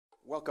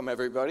Welcome,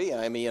 everybody.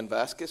 I'm Ian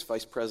Vasquez,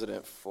 Vice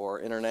President for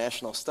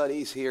International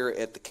Studies here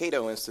at the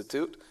Cato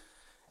Institute.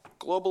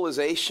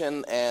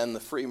 Globalization and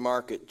the free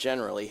market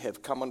generally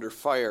have come under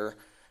fire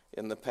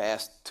in the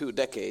past 2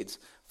 decades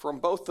from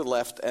both the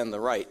left and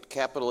the right.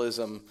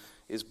 Capitalism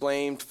is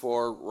blamed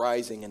for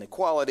rising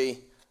inequality,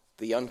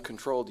 the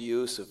uncontrolled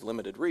use of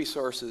limited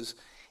resources,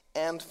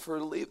 and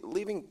for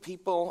leaving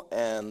people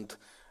and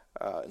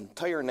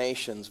entire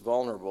nations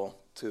vulnerable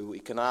to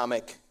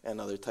economic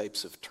and other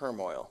types of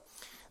turmoil.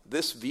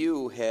 This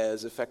view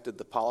has affected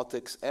the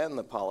politics and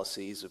the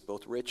policies of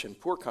both rich and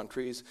poor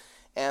countries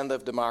and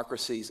of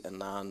democracies and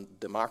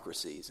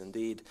non-democracies.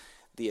 Indeed,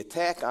 the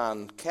attack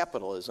on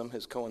capitalism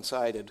has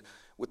coincided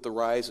with the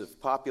rise of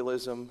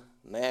populism,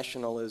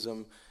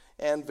 nationalism,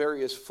 and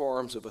various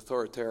forms of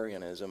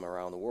authoritarianism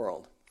around the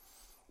world.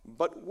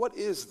 But what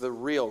is the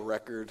real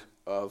record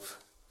of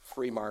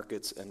free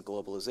markets and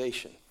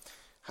globalization?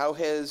 How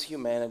has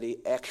humanity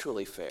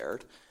actually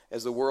fared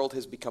as the world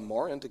has become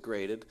more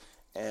integrated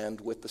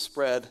and with the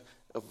spread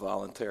of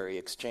voluntary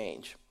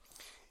exchange?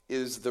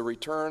 Is the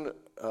return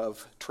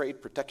of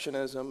trade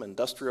protectionism,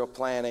 industrial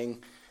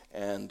planning,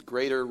 and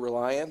greater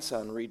reliance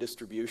on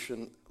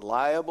redistribution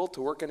liable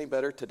to work any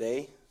better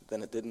today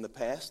than it did in the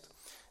past?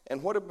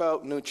 And what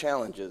about new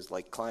challenges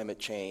like climate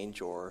change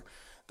or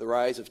the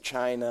rise of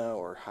China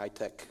or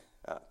high-tech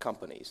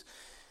companies?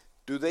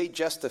 Do they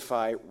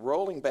justify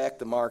rolling back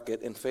the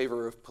market in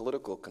favor of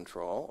political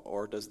control,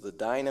 or does the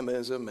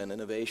dynamism and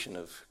innovation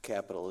of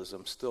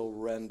capitalism still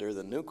render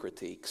the new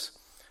critiques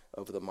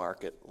of the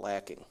market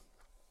lacking?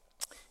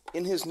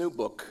 In his new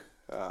book,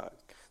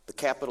 The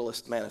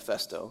Capitalist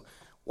Manifesto,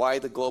 Why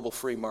the Global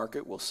Free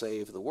Market Will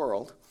Save the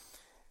World,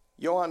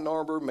 Johan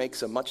Norberg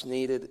makes a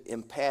much-needed,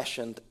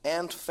 impassioned,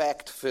 and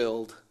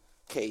fact-filled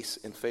case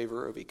in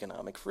favor of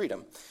economic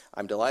freedom.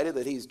 I'm delighted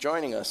that he's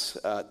joining us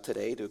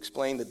today to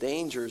explain the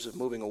dangers of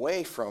moving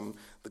away from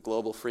the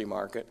global free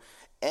market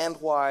and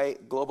why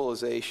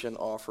globalization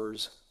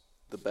offers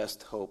the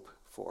best hope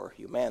for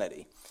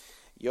humanity.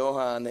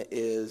 Johan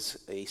is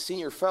a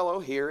senior fellow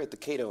here at the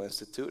Cato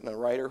Institute and a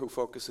writer who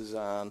focuses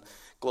on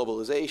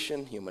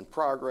globalization, human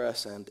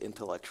progress, and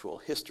intellectual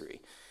history.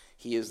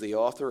 He is the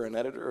author and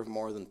editor of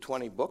more than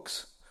 20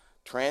 books,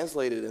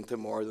 translated into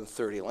more than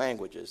 30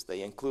 languages.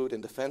 They include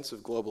In Defense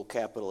of Global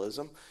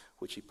Capitalism,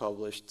 which he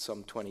published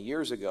some 20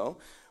 years ago,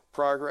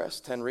 Progress,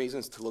 10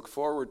 Reasons to Look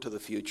Forward to the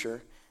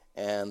Future,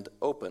 and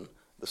Open,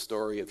 The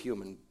Story of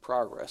Human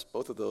Progress.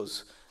 Both of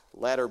those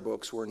latter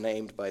books were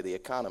named by The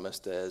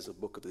Economist as a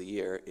Book of the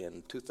Year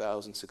in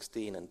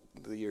 2016 and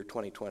the year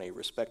 2020,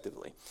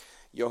 respectively.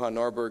 Johan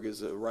Norberg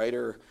is a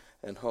writer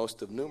and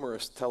host of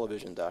numerous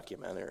television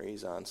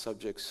documentaries on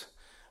subjects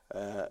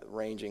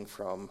ranging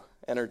from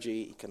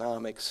energy,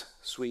 economics,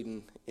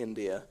 Sweden,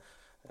 India,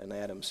 and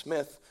Adam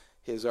Smith.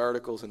 His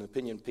articles and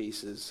opinion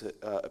pieces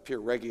appear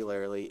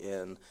regularly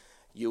in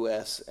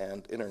U.S.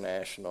 and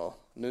international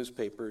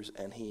newspapers,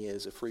 and he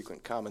is a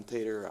frequent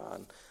commentator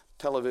on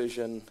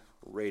television,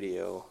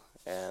 radio,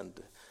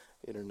 and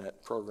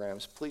internet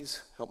programs.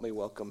 Please help me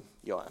welcome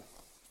Johan.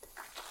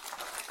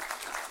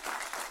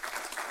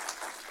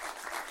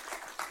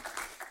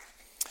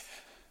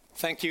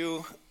 Thank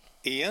you,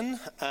 Ian,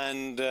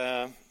 and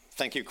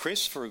thank you,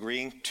 Chris, for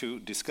agreeing to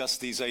discuss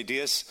these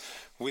ideas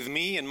with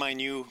me in my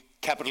new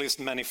Capitalist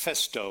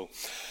Manifesto.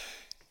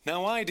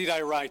 Now, why did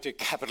I write a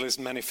Capitalist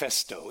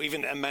Manifesto?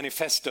 Even a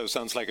manifesto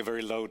sounds like a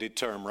very loaded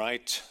term,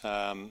 right?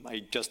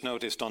 I just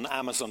noticed on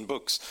Amazon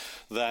Books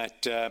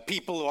that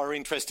people who are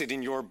interested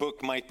in your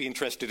book might be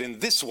interested in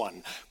this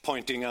one,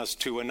 pointing us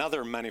to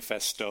another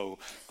manifesto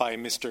by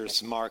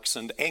Mr. Marx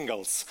and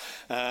Engels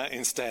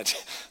instead.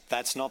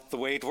 That's not the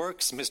way it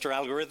works, Mr.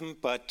 Algorithm,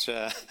 but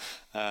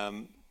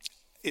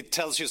it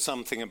tells you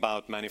something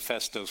about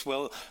manifestos.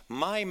 Well,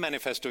 my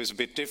manifesto is a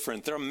bit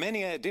different. There are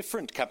many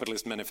different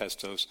capitalist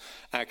manifestos,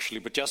 actually,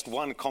 but just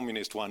one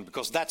communist one,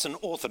 because that's an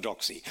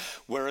orthodoxy.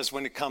 Whereas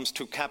when it comes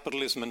to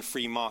capitalism and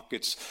free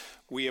markets,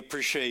 we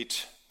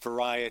appreciate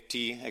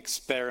variety,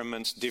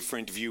 experiments,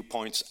 different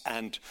viewpoints,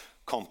 and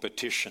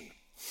competition.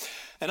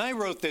 And I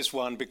wrote this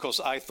one because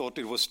I thought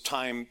it was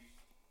time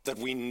that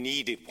we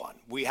needed one.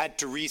 We had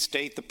to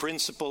restate the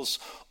principles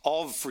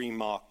of free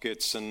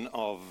markets and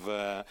of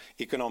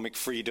economic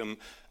freedom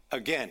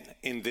again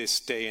in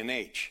this day and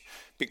age.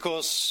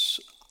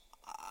 Because,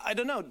 I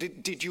don't know,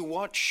 did you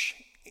watch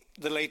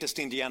the latest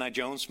Indiana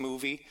Jones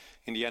movie,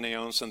 Indiana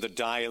Jones and the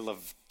Dial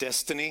of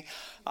Destiny?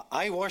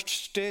 I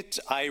watched it,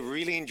 I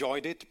really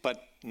enjoyed it,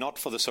 but not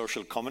for the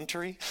social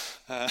commentary,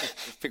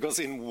 because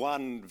in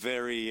one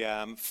very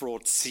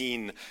fraught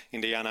scene,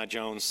 Indiana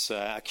Jones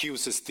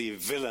accuses the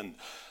villain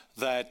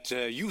that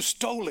you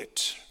stole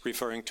it,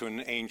 referring to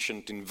an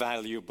ancient,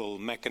 invaluable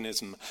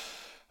mechanism.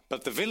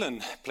 But the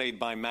villain, played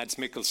by Mads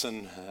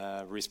Mikkelsen,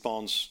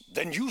 responds,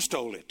 then you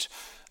stole it.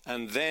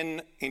 And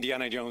then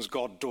Indiana Jones'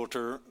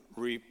 goddaughter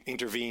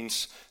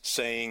intervenes,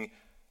 saying,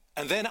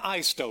 and then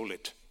I stole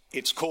it.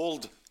 It's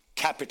called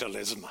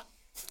capitalism.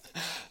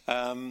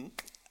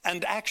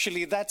 And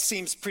actually, that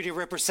seems pretty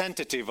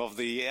representative of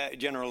the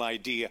general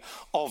idea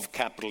of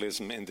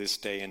capitalism in this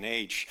day and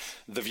age.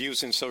 The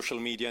views in social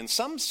media and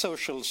some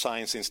social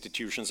science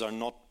institutions are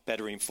not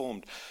better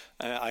informed,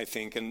 I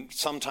think, and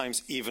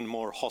sometimes even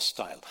more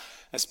hostile,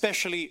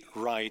 especially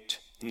right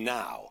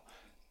now.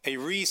 A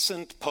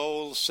recent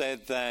poll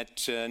said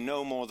that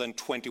no more than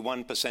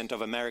 21%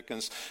 of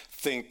Americans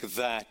think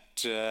that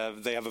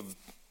they have a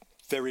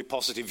very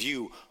positive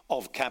view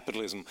of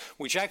capitalism,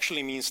 which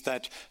actually means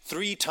that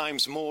 3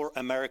 times more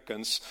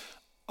Americans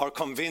are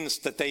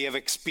convinced that they have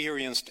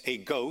experienced a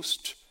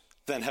ghost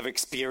than have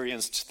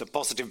experienced the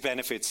positive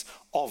benefits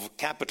of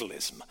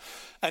capitalism.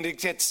 And it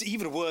gets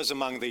even worse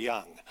among the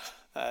young,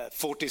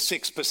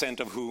 46%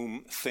 of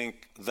whom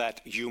think that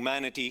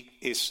humanity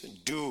is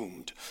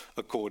doomed,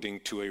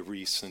 according to a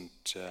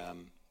recent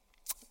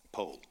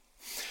poll.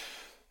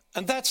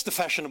 And that's the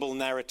fashionable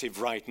narrative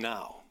right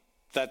now.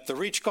 That the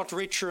rich got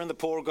richer and the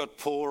poor got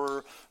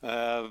poorer,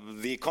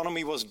 the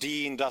economy was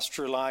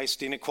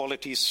deindustrialized,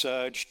 inequality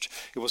surged,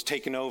 it was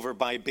taken over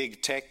by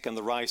big tech and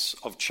the rise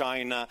of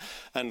China,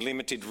 and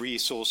limited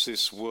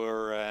resources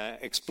were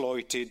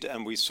exploited,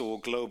 and we saw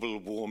global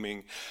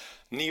warming.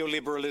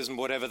 Neoliberalism,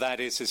 whatever that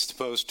is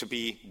supposed to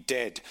be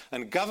dead.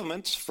 And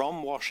governments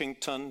from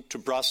Washington to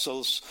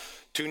Brussels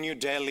to New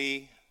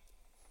Delhi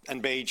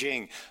and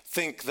Beijing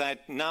think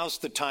that now's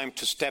the time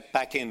to step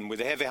back in with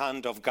a heavy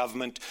hand of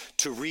government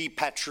to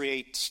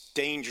repatriate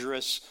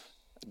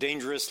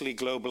dangerously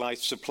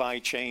globalized supply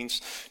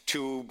chains,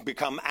 to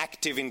become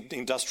active in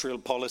industrial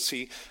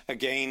policy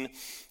again,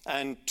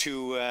 and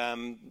to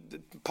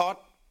part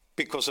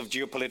because of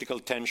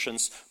geopolitical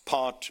tensions,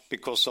 part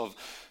because of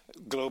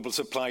global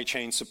supply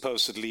chains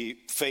supposedly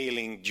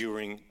failing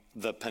during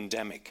the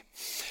pandemic.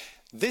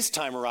 This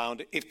time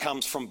around, it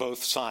comes from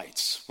both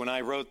sides. When I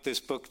wrote this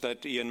book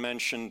that Ian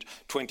mentioned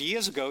 20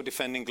 years ago,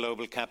 Defending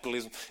Global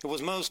Capitalism, it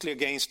was mostly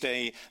against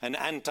an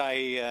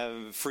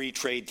anti-free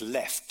trade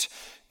left.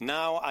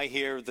 Now I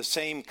hear the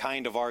same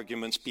kind of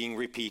arguments being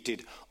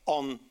repeated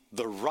on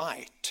the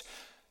right.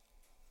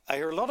 I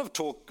hear a lot of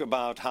talk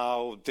about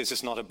how this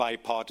is not a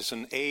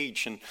bipartisan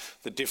age and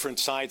the different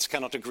sides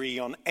cannot agree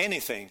on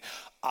anything.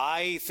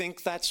 I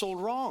think that's all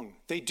wrong.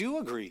 They do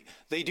agree.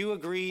 They do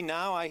agree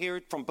now, I hear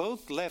it from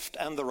both left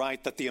and the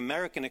right, that the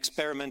American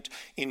experiment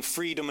in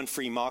freedom and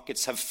free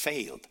markets have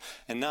failed.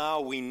 And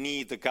now we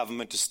need the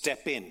government to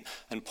step in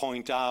and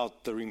point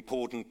out the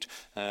important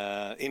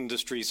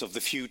industries of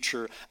the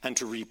future and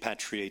to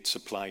repatriate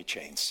supply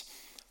chains.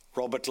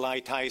 Robert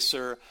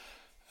Lighthizer,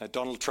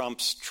 Donald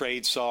Trump's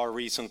trade czar,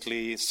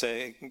 recently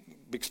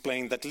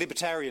explained that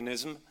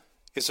libertarianism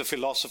is a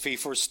philosophy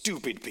for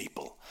stupid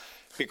people,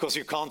 because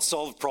you can't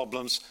solve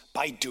problems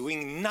by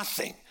doing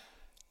nothing.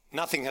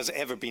 Nothing has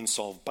ever been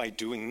solved by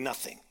doing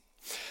nothing.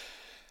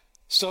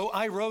 So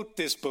I wrote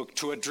this book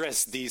to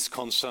address these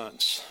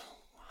concerns.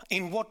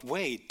 In what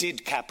way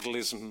did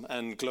capitalism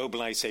and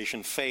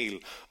globalization fail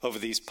over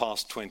these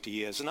past 20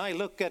 years? And I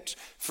look at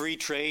free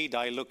trade,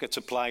 I look at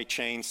supply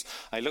chains,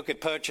 I look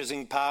at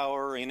purchasing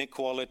power,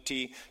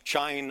 inequality,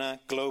 China,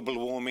 global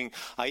warming.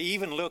 I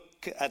even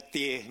look at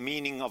the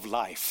meaning of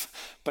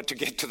life. But to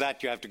get to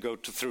that, you have to go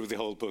through the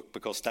whole book,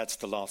 because that's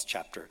the last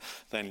chapter.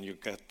 Then you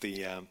get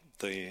the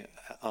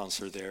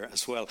answer there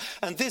as well.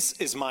 And this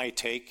is my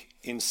take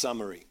in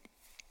summary.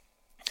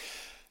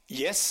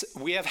 Yes,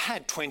 we have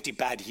had 20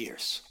 bad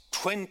years.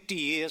 20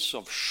 years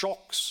of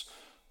shocks,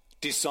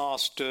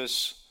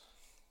 disasters,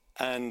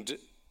 and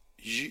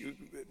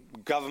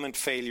government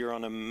failure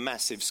on a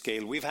massive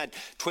scale. We've had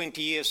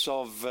 20 years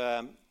of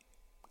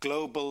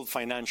global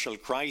financial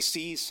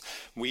crises.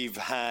 We've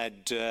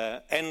had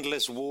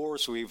endless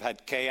wars. We've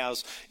had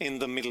chaos in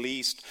the Middle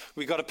East.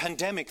 We got a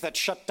pandemic that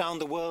shut down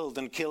the world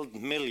and killed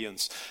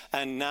millions.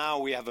 And now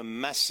we have a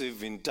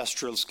massive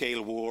industrial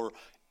scale war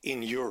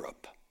in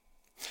Europe.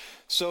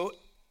 So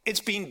it's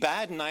been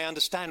bad, and I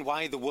understand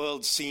why the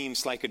world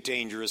seems like a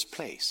dangerous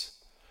place.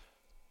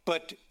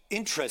 But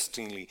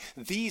interestingly,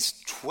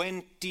 these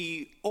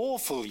 20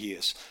 awful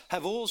years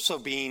have also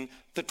been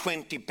the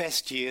 20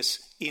 best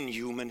years in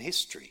human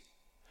history.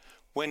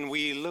 When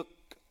we look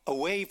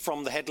away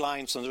from the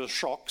headlines and the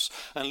shocks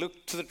and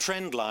look to the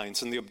trend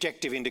lines and the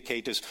objective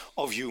indicators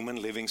of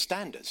human living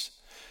standards,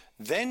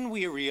 then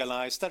we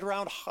realize that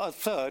around a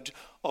third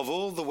of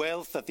all the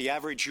wealth that the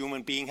average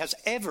human being has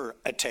ever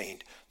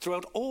attained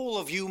throughout all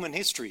of human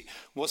history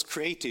was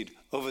created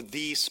over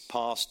these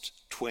past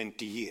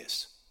 20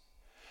 years.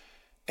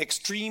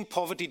 Extreme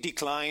poverty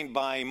declined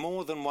by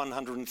more than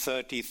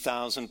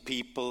 130,000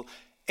 people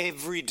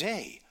every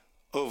day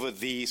over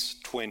these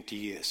 20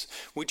 years,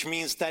 which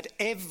means that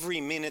every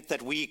minute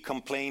that we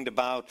complained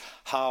about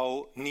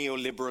how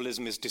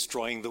neoliberalism is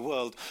destroying the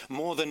world,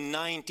 more than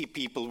 90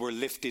 people were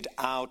lifted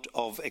out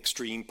of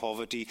extreme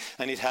poverty,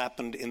 and it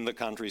happened in the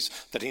countries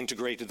that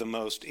integrated the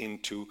most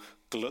into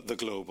the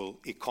global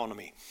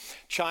economy.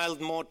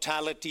 Child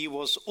mortality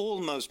was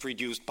almost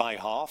reduced by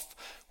half,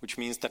 which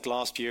means that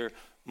last year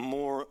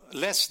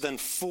less than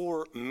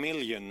 4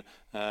 million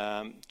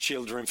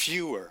children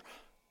fewer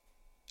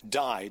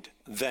died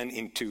than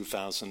in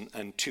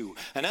 2002.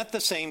 And at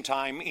the same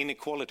time,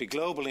 inequality,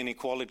 global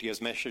inequality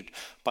as measured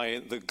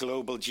by the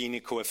global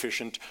Gini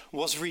coefficient,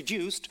 was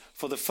reduced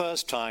for the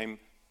first time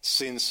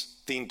since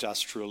the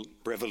Industrial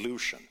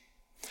Revolution.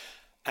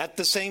 At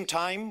the same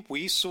time,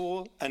 we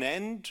saw an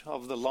end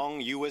of the long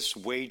US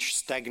wage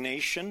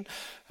stagnation.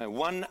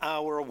 1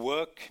 hour of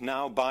work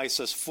now buys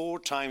us 4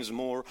 times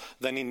more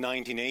than in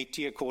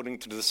 1980, according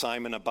to the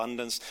Simon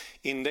Abundance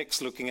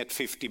Index, looking at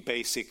 50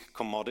 basic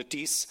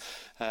commodities.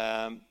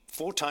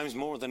 4 times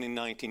more than in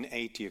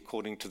 1980,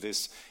 according to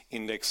this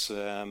index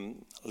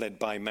led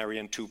by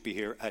Marianne Tupy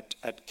here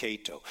at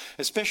Cato.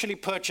 Especially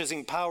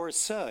purchasing power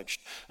surged,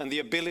 and the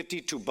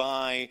ability to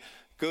buy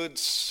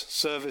goods,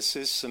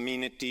 services,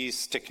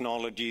 amenities,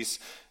 technologies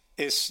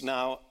is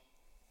now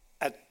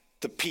at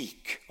the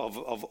peak of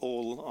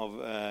all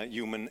of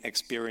human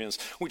experience,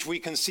 which we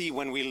can see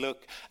when we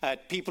look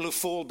at people who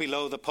fall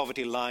below the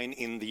poverty line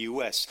in the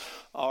US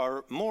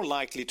are more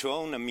likely to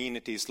own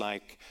amenities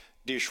like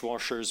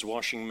dishwashers,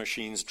 washing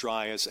machines,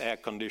 dryers, air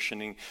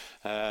conditioning,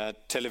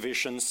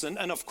 televisions,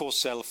 and of course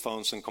cell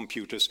phones and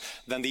computers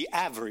than the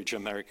average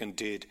American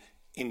did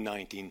in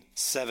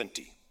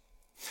 1970.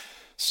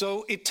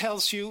 So it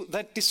tells you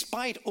that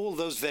despite all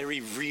those very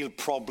real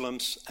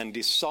problems and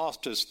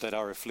disasters that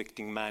are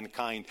afflicting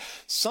mankind,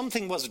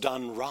 something was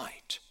done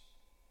right.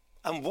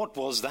 And what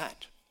was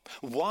that?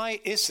 Why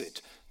is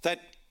it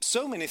that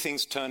so many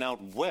things turn out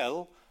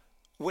well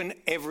when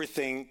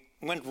everything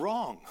went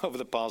wrong over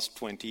the past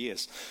 20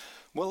 years?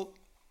 Well,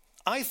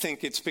 I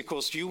think it's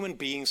because human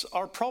beings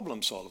are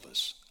problem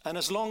solvers. And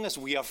as long as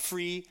we are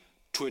free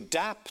to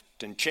adapt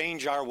and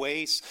change our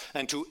ways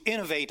and to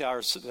innovate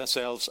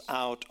ourselves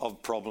out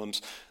of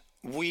problems,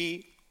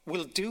 we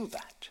will do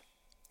that.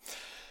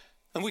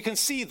 And we can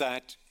see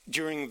that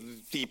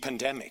during the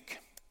pandemic.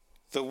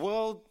 The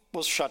world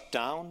was shut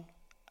down,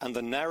 and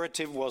the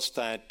narrative was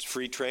that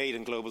free trade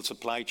and global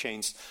supply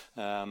chains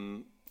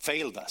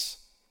failed us.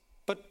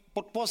 But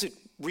what was it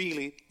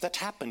really that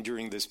happened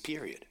during this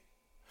period?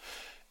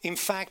 In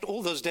fact,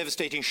 all those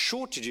devastating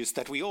shortages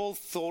that we all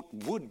thought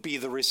would be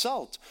the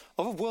result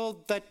of a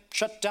world that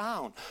shut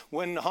down,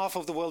 when half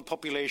of the world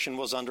population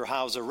was under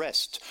house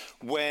arrest,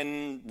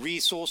 when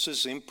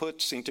resources,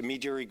 inputs,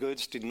 intermediary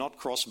goods did not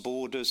cross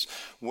borders,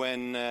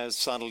 when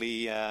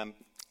suddenly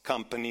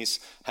companies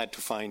had to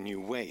find new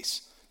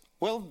ways.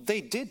 Well, they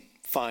did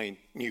find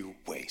new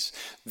ways.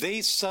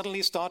 They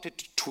suddenly started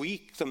to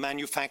tweak the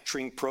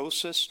manufacturing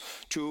process,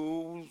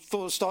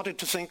 started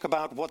to think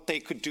about what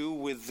they could do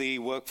with the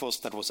workforce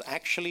that was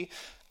actually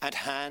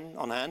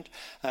on hand.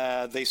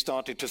 They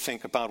started to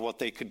think about what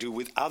they could do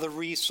with other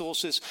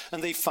resources,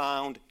 and they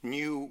found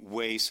new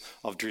ways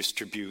of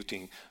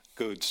distributing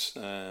goods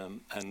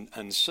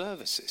and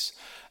services,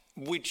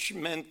 which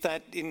meant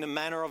that in a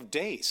matter of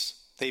days,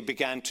 they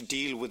began to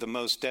deal with the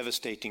most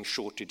devastating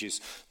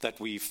shortages that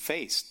we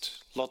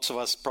faced. Lots of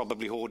us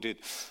probably hoarded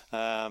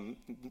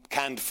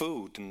canned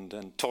food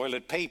and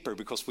toilet paper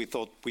because we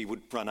thought we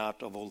would run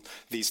out of all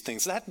these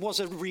things. That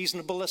was a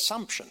reasonable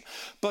assumption.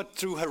 But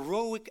through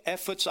heroic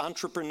efforts,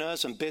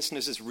 entrepreneurs and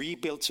businesses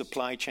rebuilt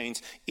supply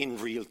chains in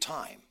real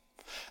time.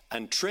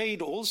 And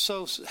trade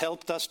also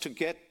helped us to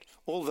get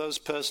all those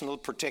personal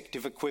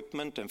protective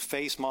equipment and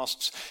face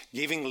masks,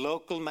 giving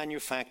local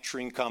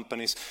manufacturing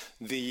companies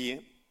the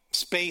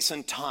space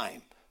and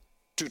time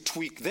to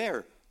tweak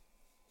their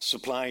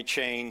supply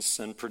chains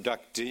and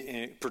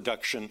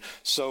production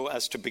so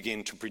as to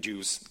begin to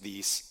produce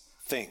these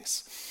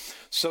things.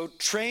 So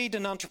trade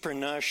and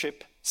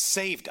entrepreneurship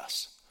saved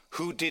us.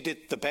 Who did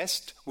it the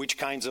best? Which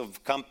kinds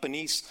of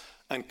companies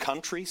and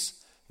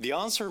countries? The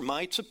answer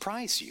might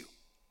surprise you.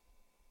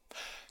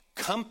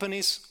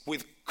 Companies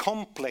with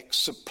complex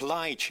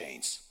supply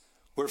chains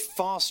were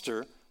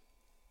faster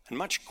and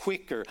much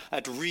quicker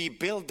at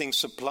rebuilding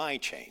supply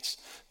chains.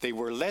 They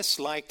were less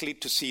likely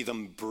to see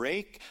them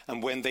break,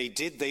 and when they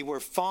did, they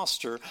were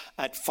faster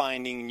at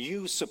finding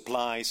new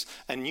supplies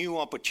and new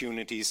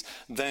opportunities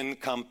than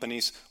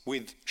companies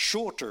with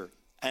shorter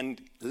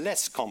and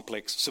less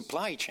complex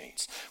supply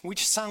chains,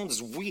 which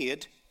sounds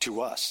weird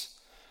to us.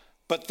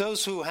 But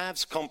those who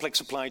have complex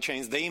supply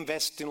chains, they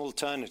invest in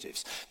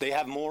alternatives. They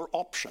have more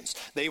options.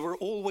 They were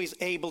always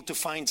able to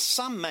find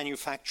some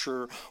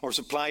manufacturer or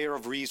supplier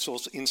of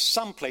resource in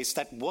some place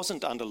that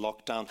wasn't under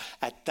lockdown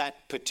at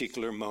that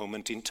particular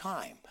moment in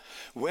time.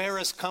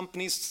 Whereas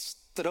companies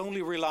that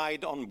only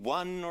relied on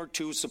 1 or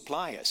 2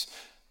 suppliers,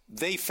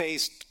 they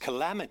faced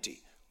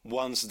calamity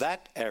once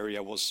that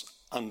area was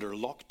under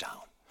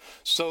lockdown.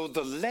 So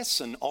the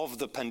lesson of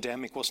the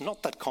pandemic was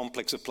not that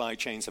complex supply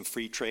chains and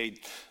free trade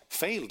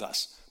failed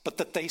us, but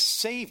that they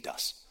saved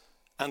us,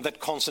 and that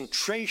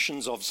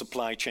concentrations of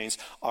supply chains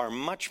are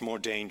much more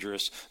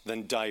dangerous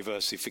than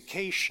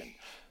diversification.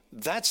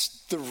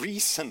 That's the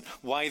reason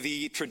why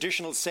the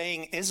traditional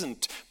saying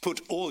isn't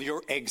put all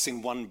your eggs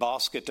in one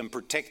basket and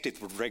protect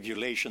it with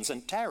regulations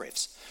and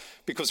tariffs.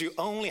 because you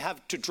only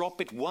have to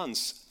drop it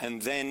once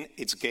and then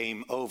it's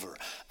game over.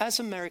 As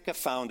America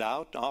found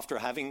out after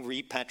having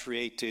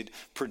repatriated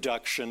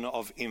production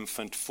of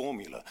infant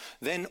formula.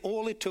 Then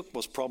all it took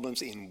was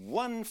problems in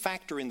one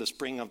factory in the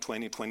spring of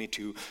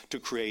 2022 to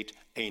create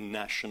a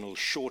national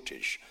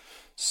shortage.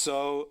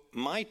 So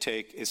my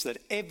take is that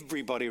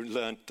everybody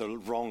learned the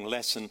wrong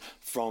lesson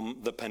from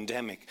the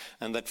pandemic,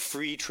 and that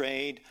free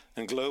trade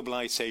and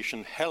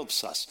globalization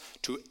helps us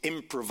to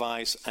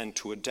improvise and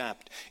to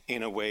adapt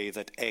in a way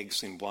that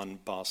eggs in one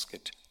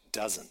basket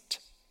doesn't.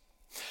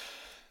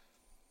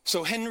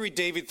 So Henry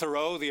David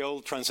Thoreau, the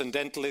old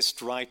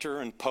transcendentalist writer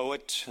and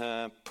poet,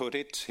 put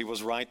it, he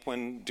was right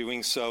when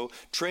doing so,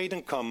 trade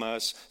and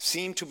commerce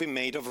seem to be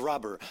made of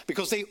rubber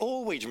because they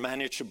always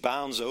manage to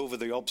bounce over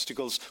the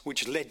obstacles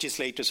which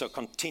legislators are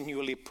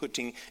continually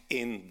putting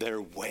in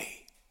their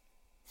way.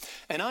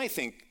 And I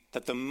think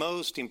that the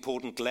most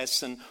important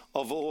lesson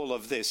of all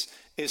of this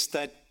is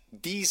that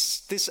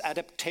this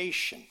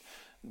adaptation,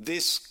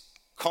 this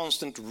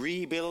constant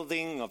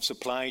rebuilding of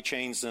supply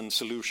chains and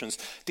solutions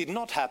did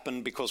not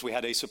happen because we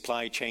had a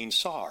supply chain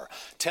czar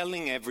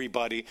telling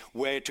everybody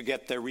where to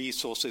get their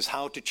resources,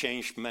 how to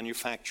change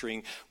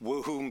manufacturing,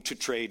 whom to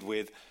trade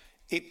with.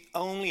 It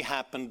only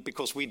happened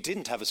because we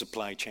didn't have a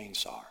supply chain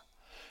czar.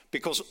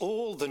 Because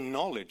all the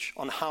knowledge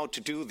on how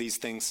to do these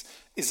things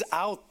is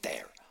out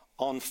there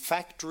on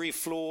factory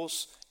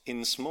floors,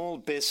 in small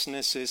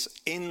businesses,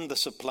 in the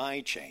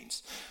supply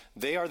chains.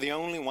 They are the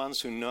only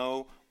ones who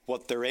know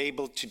what they're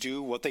able to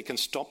do, what they can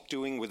stop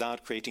doing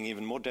without creating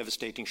even more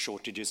devastating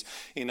shortages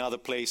in other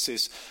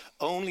places.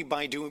 Only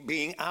by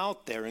being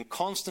out there and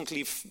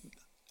constantly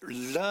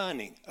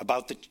learning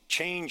about the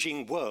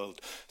changing world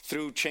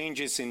through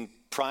changes in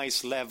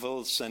price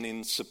levels and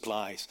in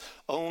supplies.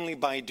 Only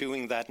by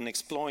doing that and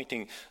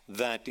exploiting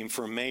that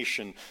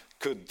information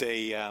could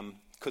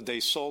they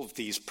solve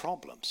these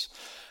problems.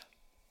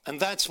 And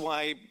that's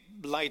why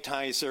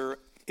Lighthizer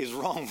is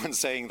wrong when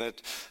saying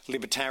that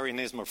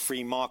libertarianism or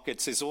free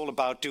markets is all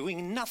about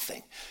doing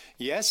nothing.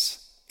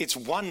 Yes, it's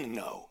one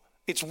no.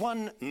 It's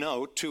one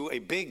no to a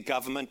big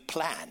government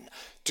plan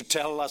to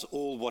tell us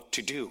all what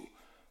to do.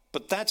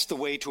 But that's the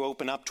way to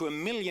open up to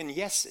 1 million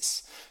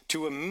yeses,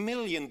 to 1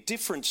 million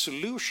different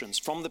solutions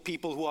from the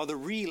people who are the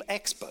real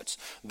experts,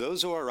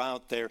 those who are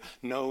out there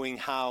knowing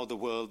how the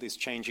world is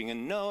changing.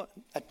 And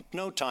at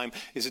no time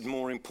is it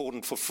more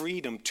important for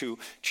freedom to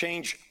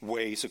change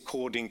ways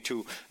according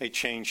to a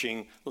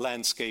changing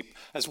landscape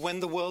as when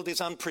the world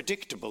is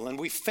unpredictable and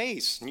we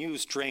face new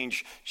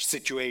strange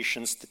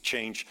situations that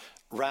change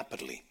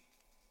rapidly.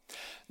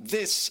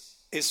 This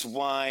is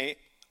why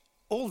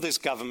all this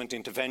government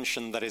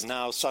intervention that is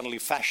now suddenly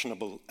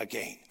fashionable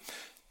again,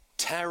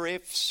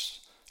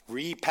 tariffs,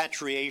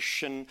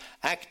 repatriation,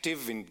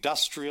 active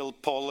industrial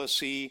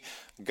policy,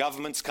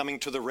 governments coming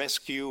to the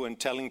rescue and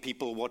telling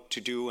people what to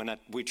do and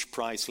at which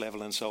price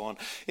level and so on,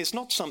 it's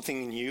not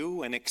something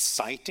new and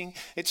exciting.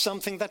 It's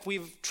something that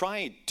we've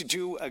tried to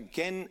do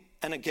again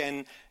and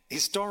again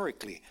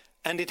historically.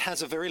 And it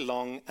has a very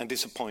long and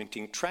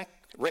disappointing track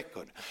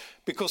record,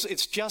 because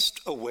it's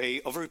just a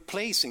way of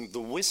replacing the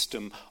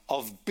wisdom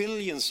of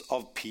billions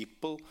of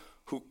people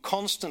who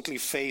constantly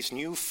face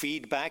new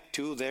feedback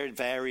to their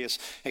various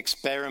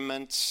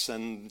experiments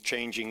and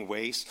changing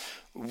ways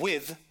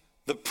with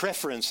the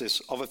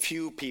preferences of a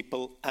few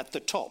people at the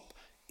top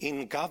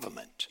in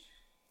government.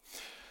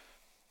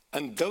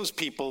 And those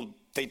people,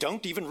 they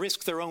don't even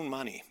risk their own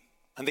money,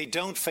 and they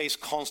don't face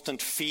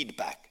constant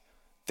feedback.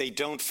 They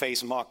don't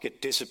face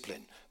market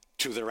discipline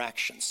to their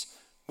actions,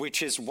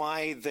 which is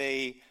why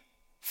they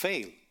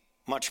fail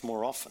much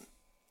more often.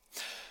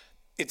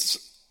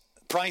 It's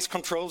price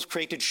controls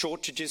created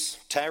shortages,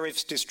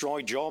 tariffs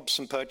destroy jobs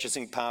and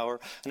purchasing power,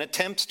 and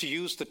attempts to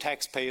use the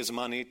taxpayers'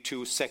 money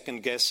to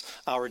second-guess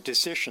our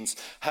decisions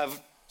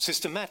have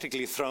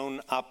systematically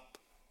thrown up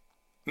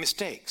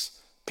mistakes,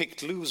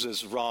 picked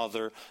losers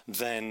rather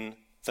than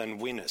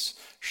winners.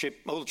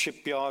 Old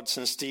shipyards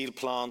and steel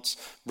plants,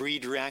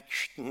 breed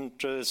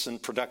reactors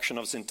and production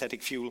of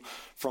synthetic fuel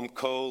from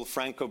coal,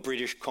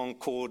 Franco-British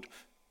Concorde,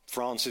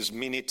 France's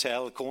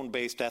Minitel,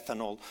 corn-based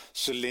ethanol,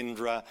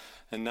 Solyndra,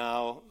 and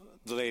now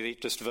the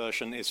latest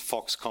version is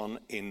Foxconn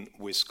in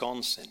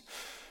Wisconsin.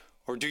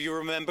 Or do you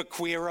remember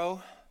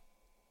Queero?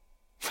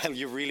 Well,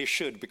 you really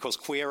should, because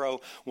Queero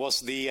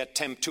was the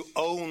attempt to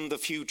own the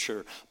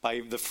future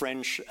by the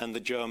French and the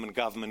German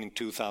government in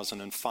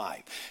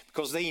 2005,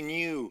 because they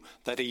knew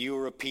that a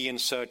European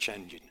search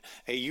engine,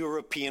 a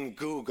European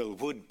Google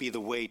would be the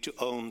way to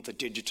own the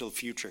digital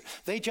future.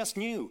 They just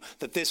knew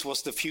that this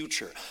was the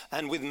future,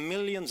 and with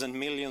millions and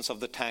millions of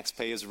the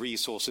taxpayers'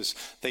 resources,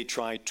 they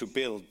tried to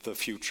build the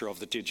future of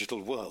the digital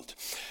world.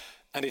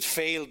 And it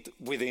failed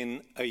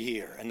within a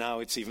year, and now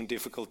it's even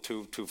difficult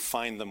to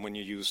find them when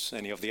you use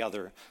any of the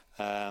other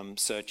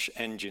search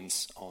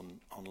engines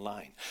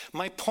online.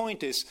 My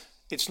point is,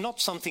 it's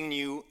not something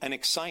new and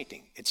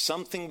exciting. It's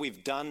something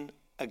we've done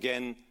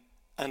again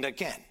and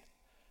again.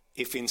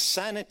 If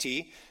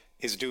insanity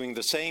is doing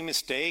the same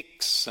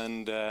mistakes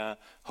and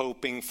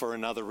hoping for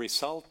another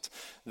result,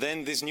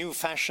 then this new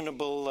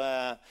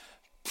fashionable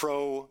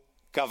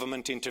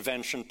pro-government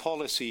intervention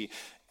policy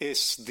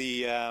is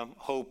the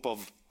hope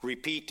of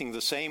repeating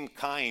the same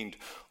kind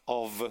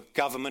of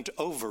government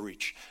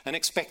overreach and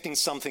expecting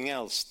something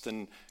else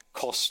than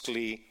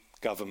costly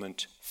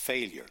government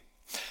failure.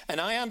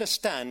 And I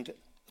understand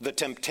the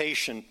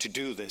temptation to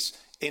do this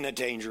in a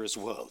dangerous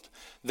world.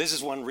 This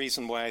is one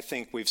reason why I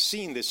think we've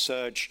seen this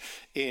surge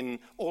in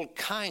all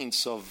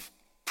kinds of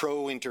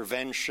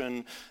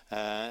pro-intervention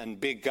and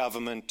big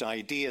government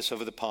ideas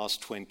over the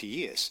past 20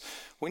 years.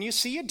 When you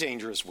see a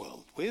dangerous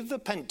world with a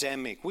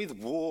pandemic, with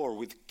war,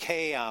 with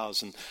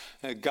chaos and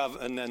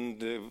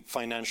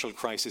financial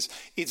crisis,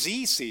 it's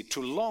easy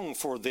to long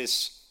for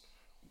this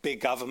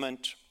big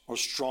government or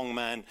strong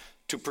man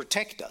to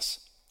protect us.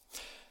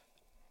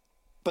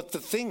 But the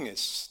thing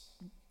is,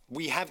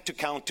 we have to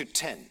count to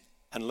 10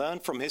 and learn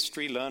from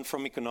history, learn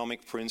from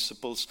economic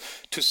principles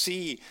to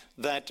see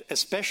that,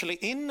 especially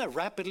in a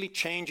rapidly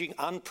changing,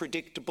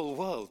 unpredictable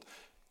world,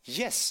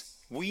 yes,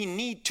 we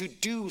need to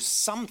do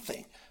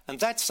something. And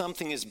that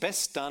something is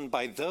best done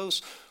by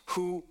those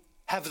who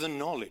have the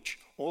knowledge,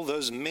 all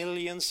those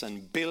millions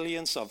and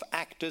billions of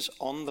actors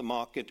on the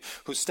market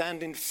who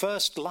stand in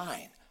first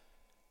line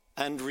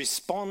and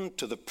respond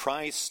to the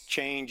price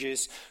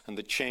changes and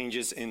the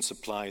changes in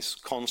supplies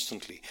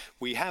constantly.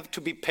 We have to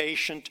be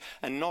patient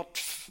and not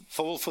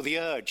fall for the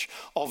urge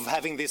of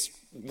having this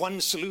one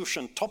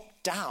solution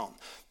top down,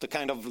 the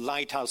kind of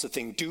lighthouse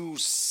thing, do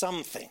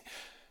something.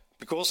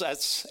 Because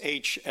as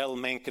H.L.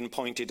 Mencken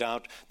pointed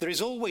out, there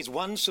is always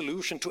one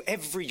solution to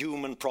every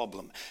human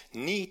problem: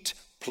 neat,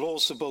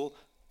 plausible,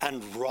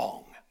 and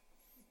wrong.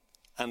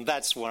 And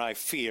that's what I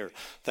fear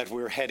that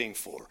we're heading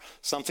for.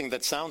 Something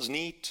that sounds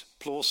neat,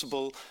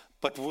 plausible,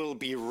 but will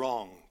be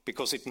wrong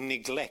because it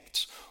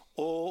neglects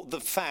all the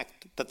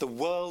fact that the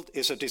world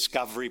is a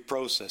discovery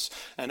process.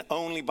 And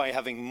only by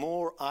having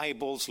more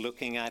eyeballs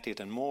looking at it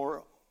and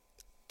more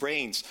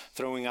brains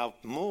throwing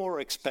out more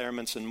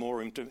experiments and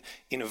more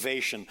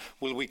innovation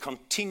will we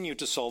continue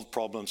to solve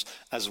problems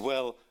as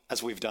well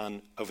as we've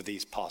done over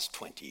these past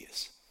 20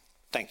 years.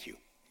 Thank you.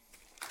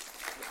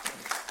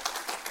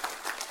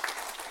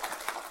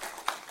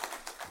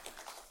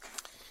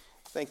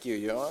 Thank you,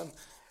 Johan.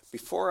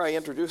 Before I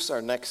introduce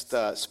our next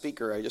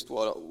speaker, I just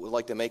would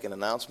like to make an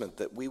announcement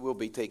that we will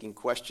be taking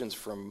questions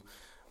from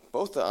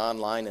both the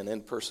online and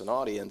in-person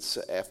audience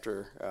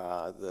after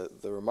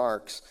the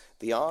remarks.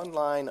 The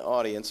online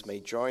audience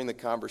may join the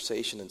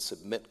conversation and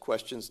submit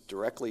questions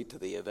directly to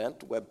the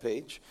event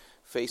webpage,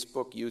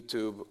 Facebook,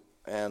 YouTube,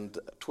 and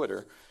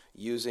Twitter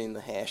using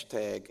the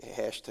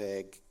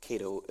hashtag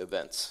Cato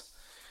Events.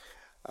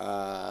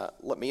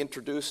 Let me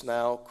introduce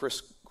now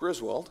Chris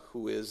Griswold,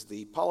 who is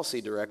the policy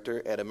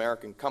director at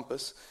American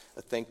Compass,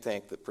 a think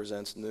tank that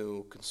presents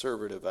new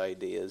conservative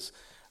ideas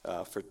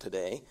for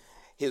today.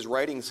 His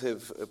writings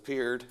have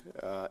appeared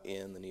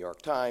in the New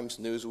York Times,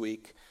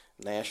 Newsweek,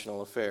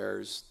 National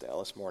Affairs,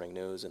 Dallas Morning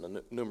News,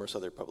 and numerous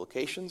other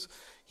publications.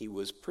 He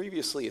was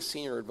previously a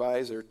senior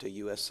advisor to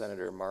U.S.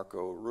 Senator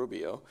Marco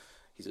Rubio.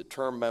 He's a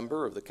term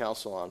member of the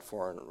Council on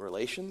Foreign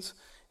Relations,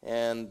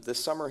 and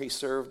this summer he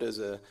served as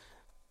a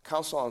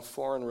Council on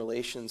Foreign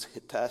Relations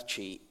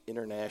Hitachi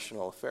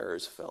International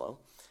Affairs Fellow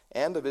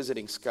and a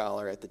visiting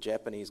scholar at the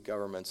Japanese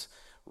government's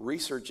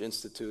Research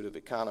Institute of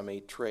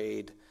Economy,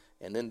 Trade,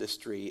 and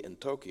Industry in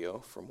Tokyo,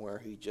 from where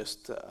he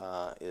just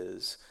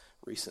is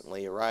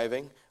recently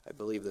arriving. I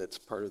believe that's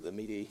part of the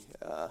media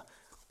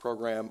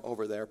program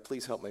over there.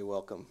 Please help me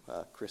welcome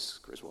Chris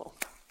Griswold.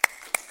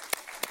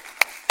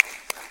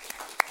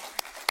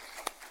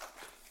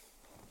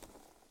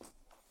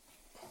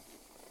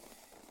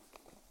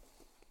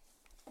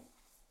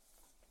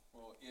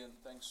 Ian,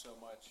 thanks so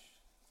much.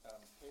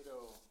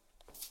 Cato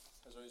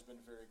has always been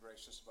very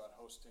gracious about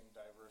hosting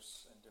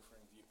diverse and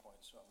differing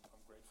viewpoints, so I'm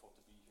grateful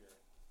to be here.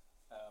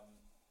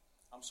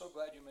 I'm so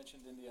glad you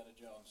mentioned Indiana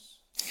Jones.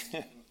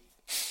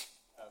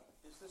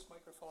 Is this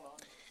microphone on?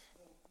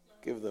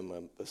 Give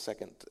them a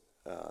second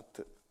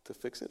to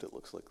fix it. It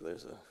looks like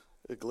there's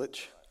a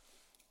glitch.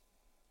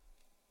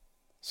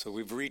 So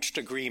we've reached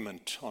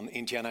agreement on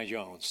Indiana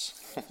Jones.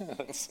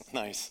 That's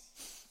nice.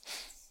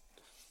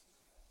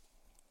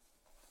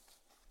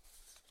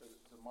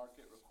 The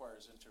market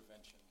requires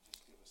intervention.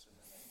 Just give us a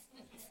minute.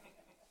 Just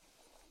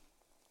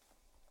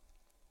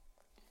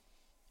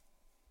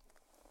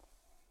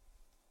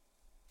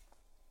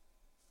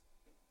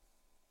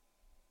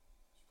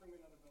bring me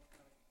another bill.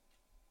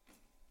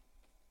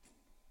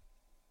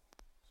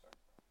 Sorry.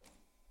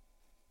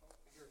 Oh,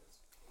 here it is.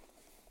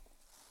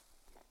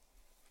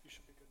 You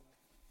should be good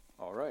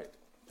now. All right.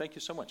 Thank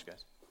you so much,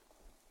 guys.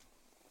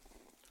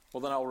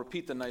 Well, then I'll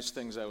repeat the nice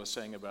things I was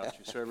saying about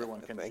you so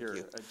everyone can hear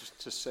it. Just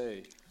to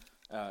say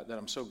that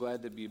I'm so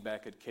glad to be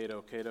back at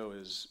Cato. Cato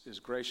is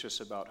gracious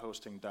about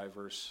hosting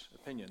diverse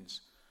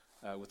opinions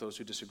with those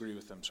who disagree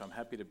with them, so I'm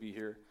happy to be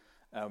here.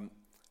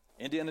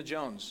 Indiana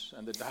Jones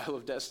and the Dial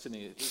of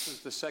Destiny. This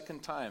is the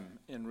second time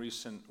in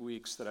recent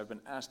weeks that I've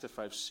been asked if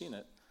I've seen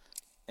it,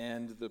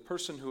 and the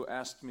person who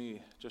asked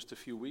me just a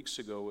few weeks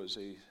ago was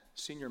a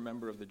senior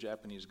member of the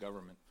Japanese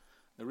government.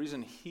 The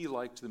reason he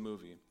liked the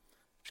movie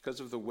because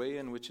of the way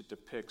in which it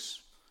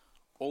depicts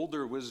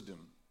older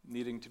wisdom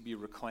needing to be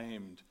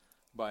reclaimed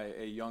by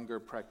a younger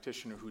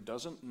practitioner who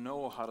doesn't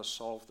know how to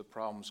solve the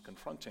problems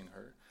confronting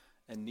her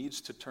and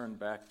needs to turn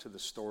back to the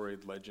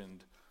storied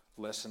legend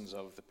lessons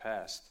of the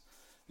past.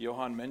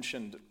 Johan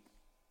mentioned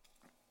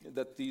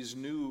that the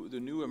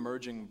new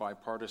emerging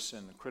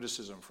bipartisan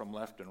criticism from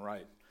left and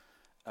right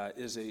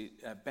is an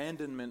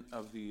abandonment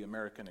of the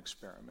American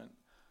experiment.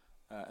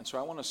 And so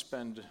I want to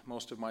spend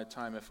most of my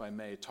time, if I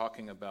may,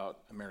 talking about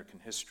American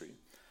history,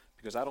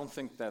 because I don't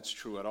think that's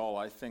true at all.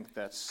 I think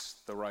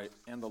that's the right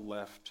and the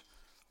left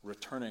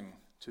returning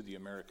to the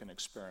American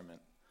experiment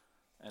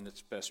and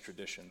its best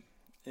tradition.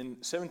 In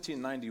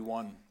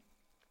 1791,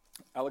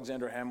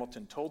 Alexander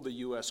Hamilton told the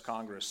U.S.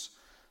 Congress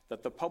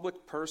that the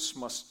public purse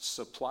must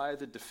supply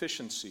the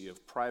deficiency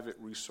of private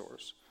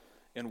resource.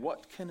 And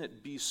what can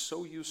it be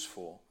so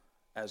useful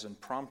as in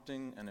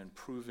prompting and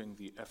improving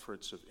the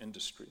efforts of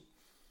industry?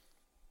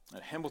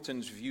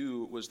 Hamilton's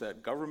view was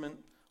that government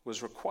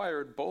was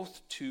required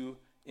both to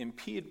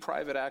impede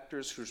private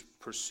actors whose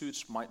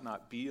pursuits might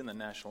not be in the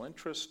national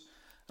interest,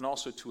 and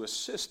also to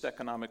assist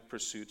economic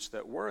pursuits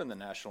that were in the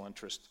national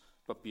interest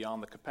but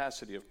beyond the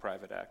capacity of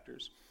private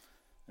actors.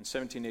 In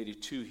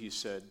 1782, he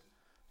said,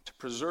 "To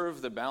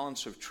preserve the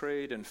balance of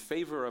trade in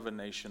favor of a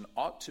nation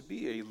ought to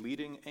be a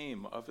leading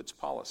aim of its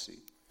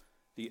policy.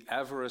 The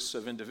avarice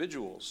of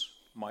individuals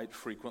might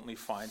frequently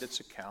find its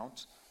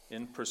account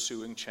in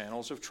pursuing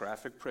channels of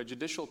traffic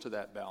prejudicial to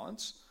that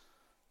balance,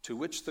 to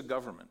which the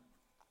government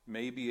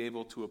may be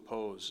able to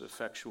oppose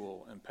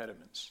effectual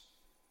impediments."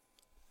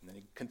 And then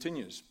he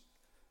continues,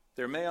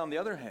 "There may, on the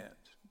other hand,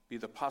 be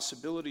the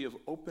possibility of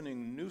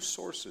opening new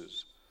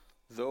sources,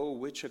 though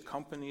which,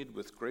 accompanied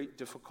with great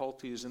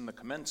difficulties in the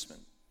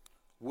commencement,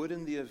 would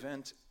in the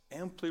event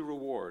amply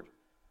reward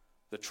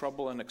the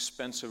trouble and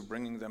expense of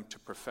bringing them to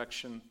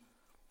perfection.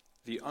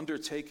 The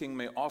undertaking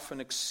may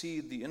often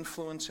exceed the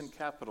influence and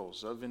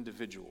capitals of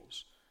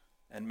individuals,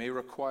 and may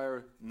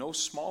require no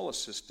small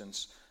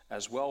assistance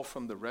as well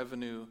from the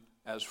revenue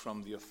as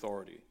from the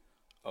authority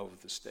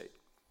of the state."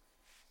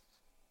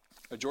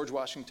 George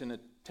Washington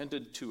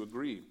tended to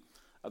agree.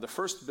 The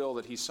first bill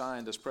that he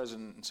signed as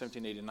president in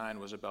 1789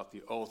 was about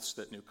the oaths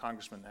that new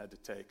congressmen had to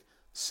take.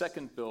 The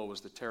second bill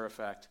was the Tariff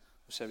Act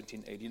of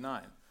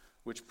 1789,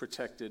 which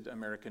protected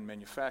American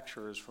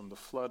manufacturers from the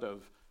flood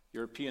of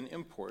European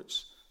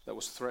imports that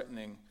was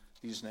threatening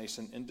these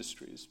nascent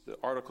industries. The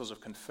Articles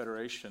of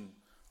Confederation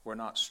were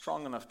not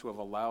strong enough to have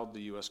allowed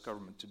the U.S.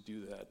 government to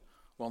do that.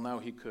 Well, now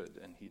he could,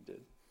 and he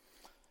did.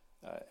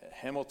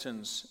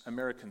 Hamilton's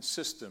American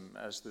system,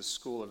 as this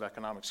school of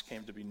economics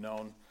came to be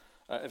known,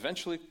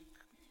 eventually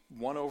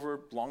won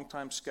over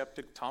longtime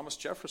skeptic Thomas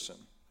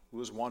Jefferson, who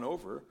was won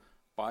over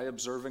by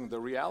observing the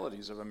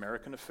realities of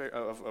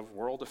of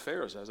world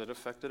affairs as it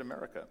affected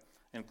America,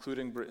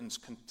 including Britain's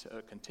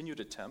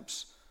continued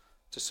attempts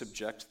to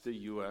subject the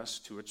U.S.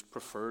 to its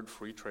preferred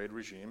free trade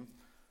regime,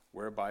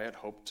 whereby it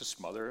hoped to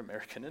smother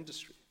American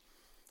industry.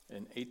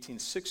 In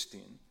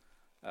 1816,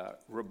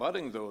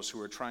 rebutting those who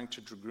were trying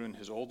to dragoon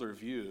his older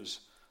views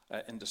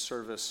into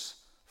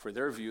service for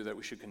their view that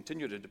we should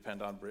continue to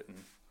depend on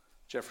Britain,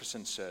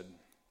 Jefferson said,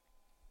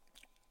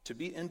 "To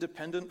be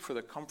independent for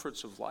the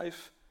comforts of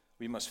life,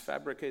 we must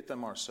fabricate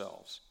them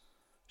ourselves.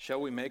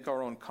 Shall we make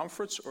our own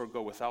comforts or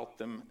go without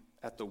them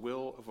at the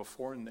will of a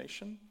foreign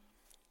nation?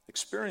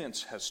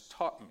 Experience has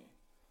taught me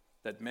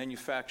that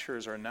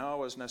manufactures are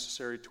now as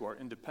necessary to our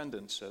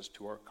independence as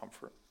to our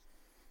comfort."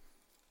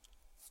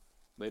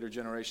 Later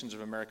generations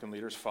of American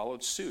leaders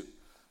followed suit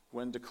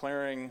when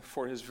declaring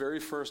for his very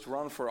first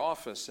run for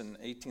office in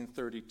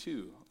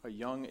 1832, a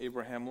young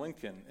Abraham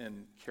Lincoln,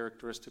 in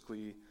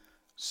characteristically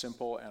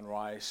simple and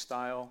wry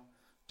style,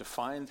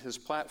 defined his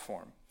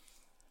platform.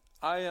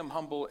 "I am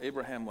humble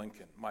Abraham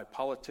Lincoln. My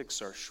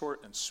politics are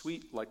short and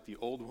sweet like the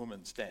old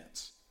woman's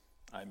dance.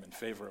 I'm in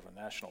favor of a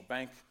national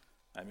bank.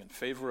 I'm in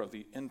favor of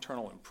the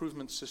internal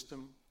improvement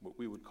system, what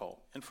we would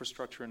call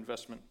infrastructure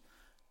investment,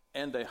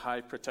 and a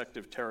high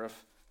protective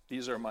tariff.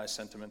 These are my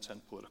sentiments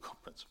and political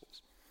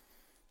principles."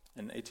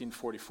 In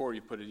 1844,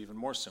 you put it even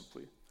more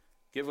simply.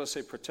 "Give us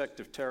a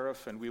protective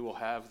tariff and we will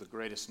have the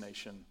greatest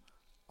nation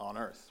on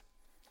earth."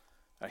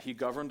 He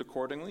governed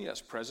accordingly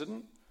as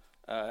president,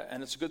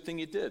 and it's a good thing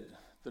he did.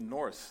 The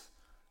North,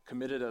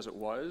 committed as it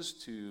was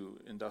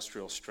to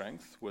industrial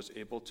strength, was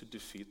able to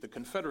defeat the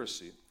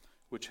Confederacy,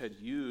 which had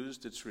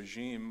used its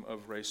regime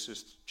of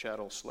racist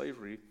chattel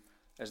slavery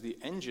as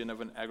the engine of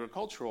an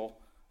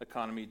agricultural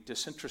economy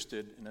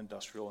disinterested in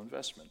industrial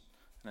investment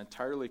and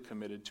entirely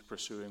committed to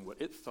pursuing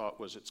what it thought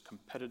was its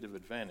competitive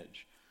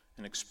advantage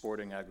in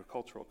exporting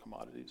agricultural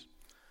commodities.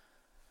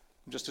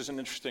 Just as an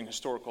interesting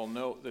historical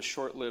note, the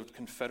short-lived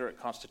Confederate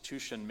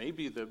Constitution may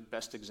be the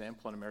best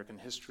example in American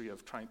history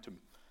of trying to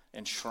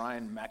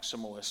enshrine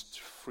maximalist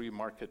free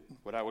market,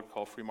 what I would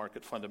call free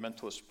market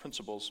fundamentalist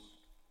principles.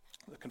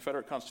 The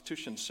Confederate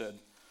Constitution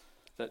said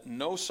that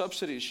no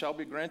subsidies shall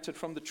be granted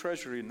from the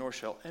Treasury, nor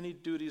shall any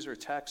duties or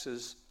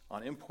taxes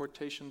on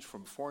importations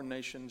from foreign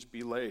nations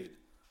be laid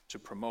to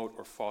promote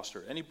or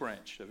foster any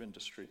branch of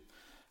industry.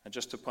 And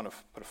just to put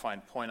a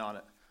fine point on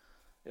it,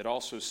 it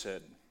also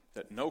said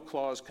that no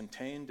clause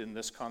contained in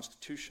this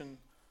Constitution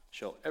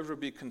shall ever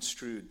be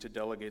construed to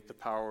delegate the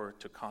power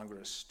to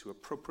Congress to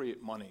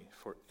appropriate money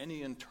for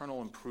any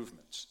internal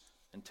improvements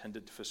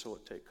intended to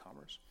facilitate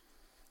commerce.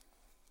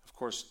 Of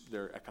course,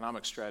 their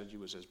economic strategy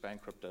was as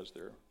bankrupt as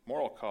their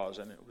moral cause,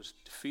 and it was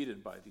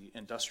defeated by the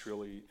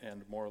industrially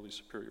and morally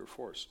superior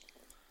force.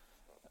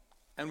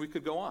 And we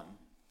could go on.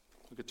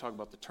 We could talk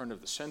about the turn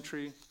of the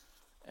century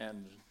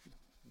and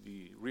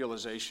the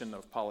realization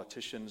of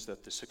politicians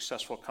that the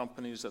successful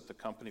companies that the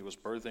company was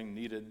birthing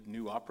needed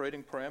new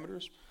operating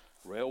parameters,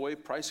 railway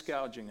price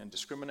gouging and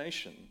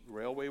discrimination,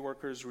 railway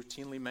workers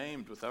routinely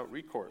maimed without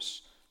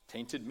recourse,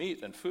 tainted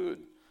meat and food,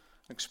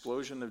 an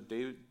explosion of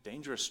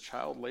dangerous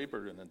child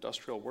labor in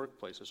industrial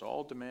workplaces,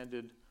 all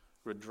demanded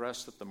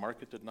redress that the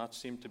market did not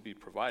seem to be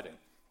providing.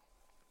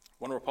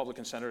 One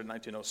Republican senator in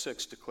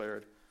 1906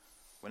 declared,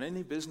 "When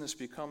any business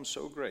becomes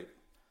so great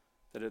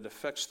that it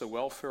affects the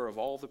welfare of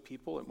all the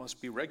people, it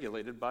must be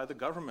regulated by the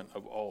government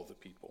of all the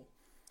people.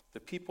 The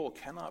people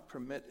cannot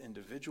permit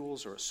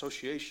individuals or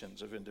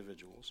associations of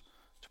individuals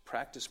to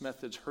practice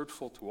methods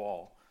hurtful to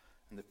all,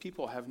 and the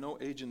people have no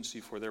agency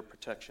for their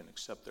protection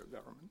except their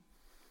government."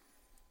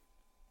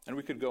 And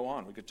we could go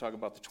on. We could talk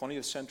about the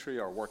 20th century,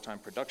 our wartime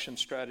production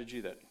strategy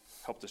that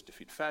helped us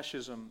defeat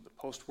fascism, the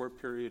post-war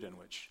period in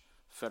which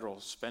federal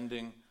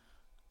spending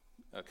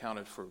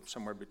accounted for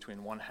somewhere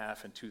between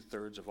 1/2 and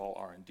 2/3 of all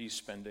R&D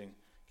spending,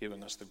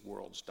 giving us the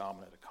world's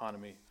dominant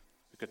economy.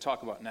 We could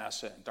talk about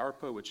NASA and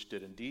DARPA, which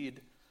did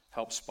indeed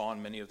help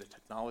spawn many of the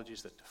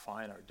technologies that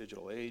define our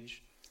digital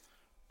age.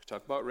 We could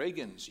talk about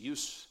Reagan's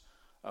use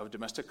of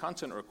domestic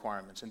content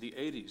requirements in the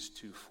 80s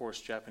to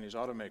force Japanese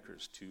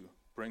automakers to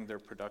bring their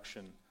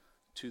production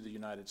to the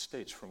United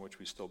States, from which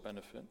we still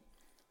benefit.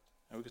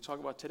 And we could talk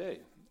about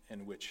today,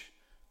 in which,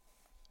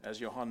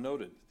 as Johan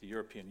noted, the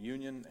European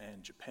Union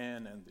and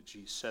Japan and the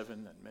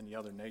G7 and many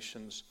other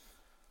nations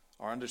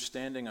are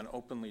understanding and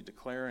openly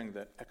declaring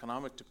that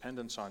economic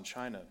dependence on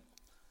China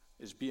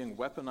is being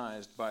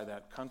weaponized by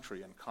that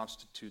country and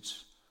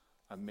constitutes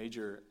a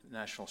major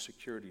national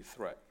security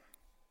threat.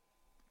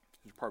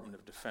 The Department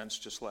of Defense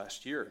just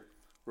last year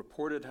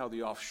reported how the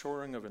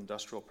offshoring of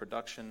industrial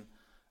production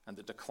and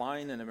the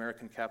decline in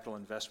American capital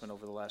investment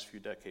over the last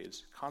few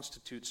decades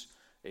constitutes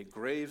a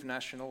grave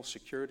national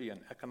security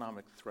and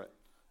economic threat,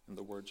 in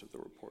the words of the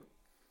report.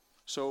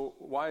 So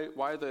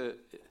why the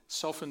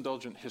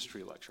self-indulgent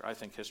history lecture? I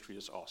think history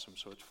is awesome,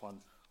 so it's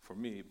fun for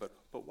me, but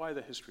why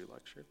the history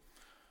lecture?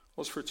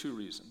 Well, it's for two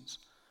reasons.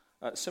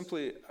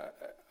 The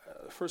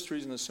first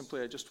reason is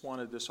simply I just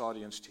wanted this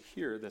audience to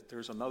hear that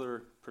there's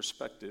another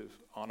perspective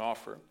on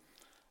offer.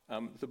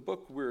 The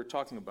book we're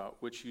talking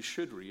about, which you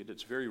should read,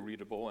 it's very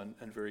readable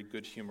and very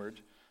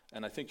good-humored,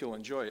 and I think you'll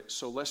enjoy it.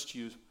 So lest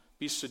you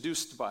be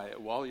seduced by it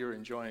while you're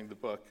enjoying the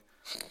book,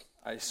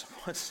 I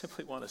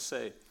simply want to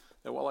say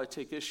that while I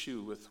take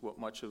issue with what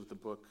much of the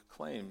book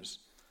claims,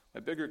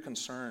 my bigger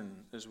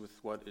concern is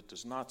with what it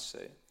does not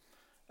say.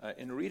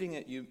 In reading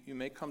it, you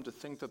may come to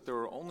think that there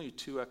are only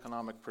two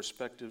economic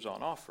perspectives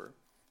on offer.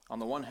 On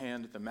the one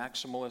hand, the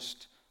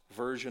maximalist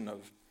version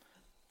of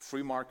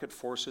free market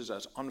forces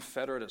as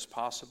unfettered as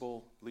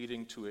possible,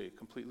 leading to a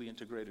completely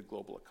integrated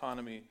global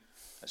economy,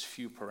 as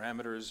few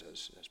parameters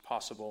as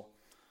possible,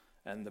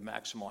 and the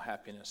maximal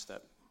happiness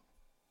that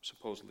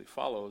supposedly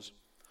follows.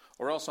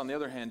 Or else, on the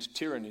other hand,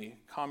 tyranny,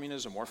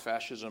 communism or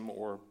fascism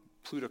or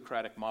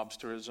plutocratic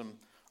mobsterism,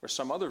 or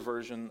some other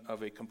version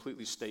of a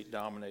completely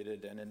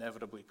state-dominated and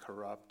inevitably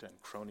corrupt and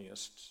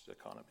cronyist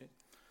economy.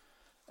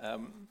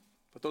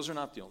 But those are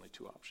not the only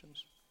two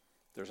options.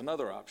 There's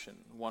another option,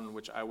 one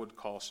which I would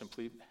call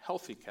simply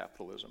healthy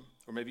capitalism,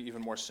 or maybe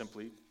even more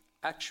simply,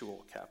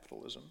 actual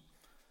capitalism.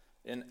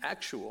 In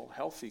actual,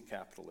 healthy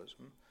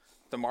capitalism,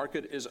 the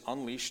market is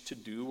unleashed to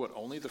do what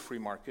only the free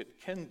market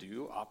can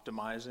do,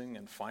 optimizing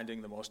and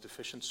finding the most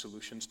efficient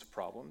solutions to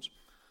problems,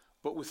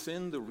 but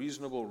within the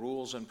reasonable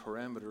rules and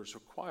parameters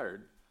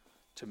required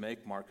to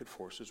make market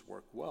forces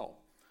work well.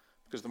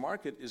 Because the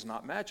market is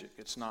not magic,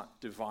 it's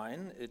not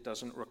divine, it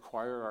doesn't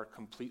require our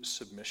complete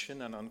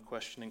submission and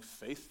unquestioning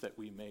faith that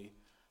we may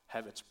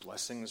have its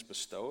blessings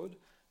bestowed.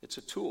 It's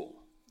a tool.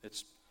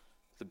 It's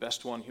the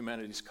best one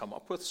humanity's come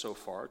up with so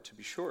far, to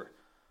be sure.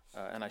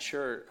 And I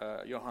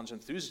share Johan's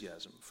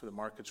enthusiasm for the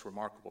market's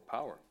remarkable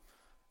power.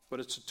 But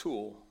it's a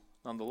tool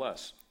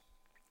nonetheless.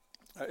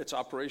 Its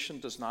operation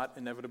does not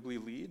inevitably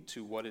lead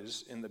to what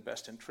is in the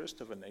best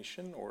interest of a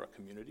nation or a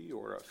community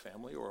or a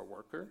family or a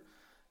worker.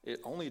 It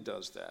only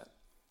does that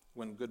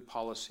when good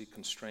policy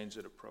constrains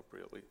it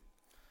appropriately.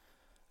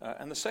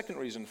 And the second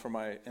reason for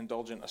my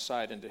indulgent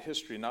aside into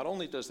history, not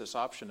only does this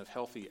option of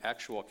healthy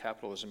actual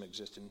capitalism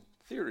exist in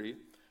theory,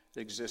 it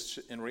exists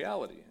in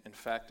reality. In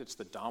fact, it's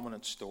the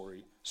dominant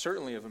story,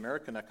 certainly of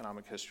American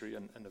economic history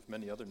and of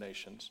many other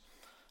nations.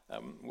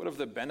 One of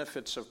the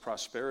benefits of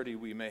prosperity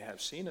we may have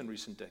seen in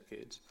recent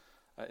decades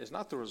is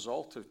not the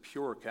result of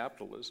pure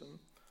capitalism,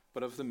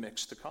 but of the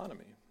mixed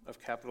economy,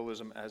 of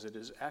capitalism as it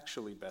is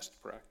actually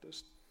best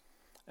practiced.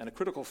 And a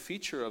critical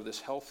feature of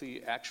this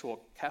healthy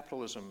actual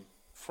capitalism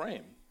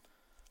frame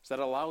is that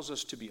it allows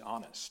us to be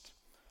honest.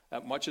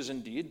 Much is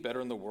indeed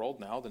better in the world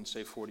now than,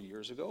 say, 40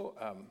 years ago.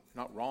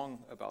 Not wrong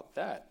about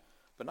that,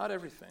 but not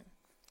everything.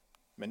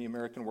 Many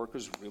American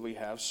workers really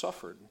have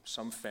suffered.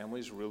 Some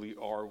families really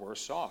are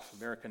worse off.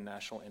 American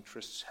national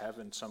interests have,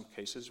 in some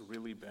cases,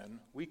 really been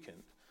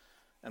weakened.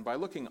 And by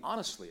looking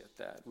honestly at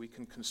that, we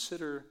can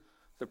consider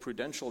the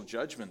prudential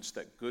judgments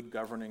that good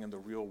governing in the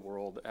real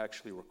world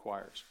actually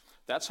requires.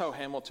 That's how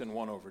Hamilton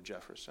won over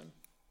Jefferson.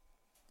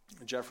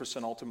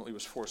 Jefferson ultimately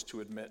was forced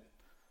to admit,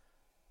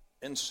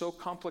 in so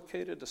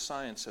complicated a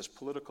science as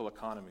political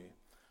economy,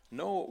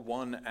 no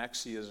one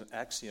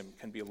axiom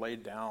can be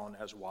laid down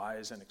as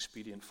wise and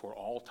expedient for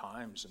all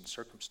times and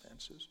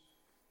circumstances.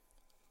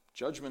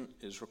 Judgment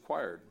is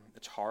required.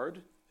 It's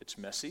hard, it's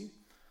messy,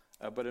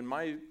 but in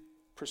my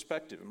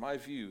perspective, in my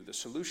view, the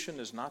solution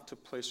is not to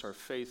place our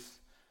faith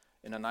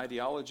in an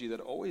ideology that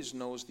always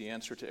knows the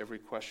answer to every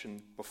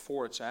question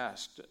before it's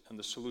asked and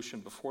the solution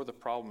before the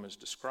problem is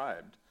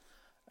described.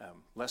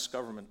 Less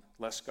government,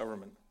 less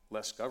government,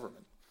 less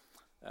government.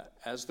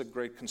 As the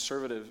great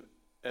conservative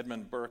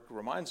Edmund Burke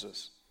reminds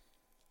us,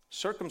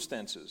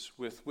 circumstances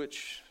with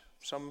which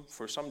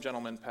for some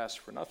gentlemen pass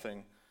for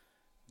nothing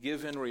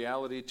give in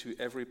reality to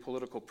every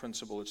political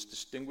principle its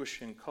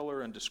distinguishing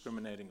color and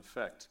discriminating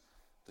effect.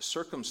 The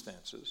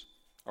circumstances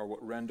are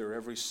what render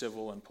every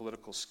civil and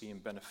political scheme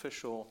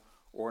beneficial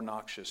or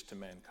noxious to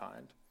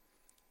mankind.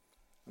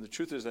 And the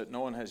truth is that no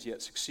one has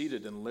yet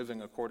succeeded in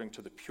living according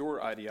to the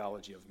pure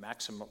ideology of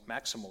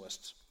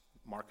maximalists,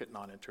 market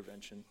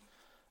non-intervention.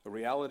 A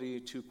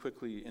reality too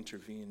quickly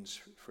intervenes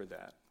for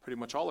that. Pretty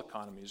much all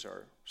economies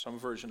are some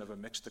version of a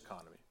mixed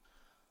economy.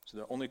 So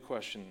the only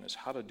question is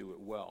how to do it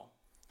well.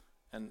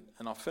 And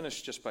I'll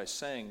finish just by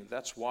saying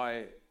that's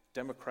why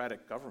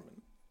democratic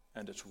government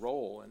and its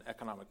role in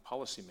economic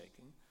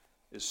policymaking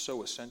is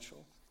so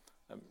essential.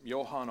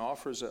 Johan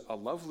offers a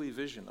lovely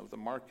vision of the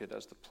market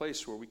as the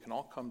place where we can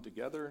all come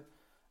together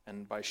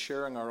and by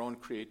sharing our own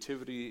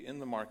creativity in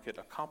the market,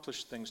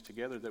 accomplish things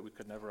together that we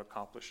could never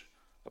accomplish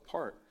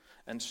apart.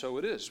 And so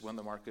it is when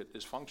the market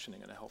is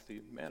functioning in a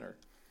healthy manner.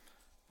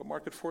 But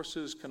market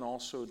forces can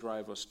also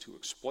drive us to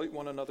exploit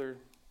one another.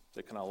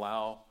 They can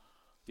allow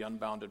the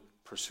unbounded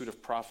pursuit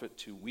of profit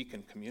to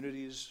weaken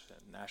communities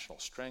and national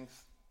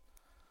strength.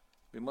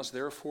 We must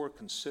therefore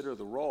consider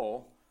the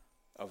role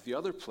of the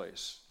other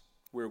place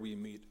where we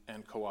meet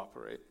and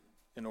cooperate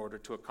in order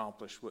to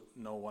accomplish what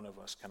no one of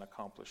us can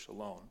accomplish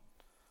alone.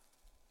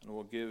 And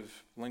we'll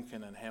give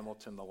Lincoln and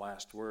Hamilton the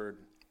last word.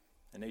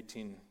 In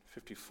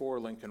 1854,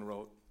 Lincoln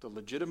wrote, "The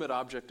legitimate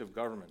object of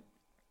government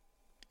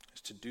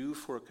is to do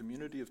for a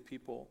community of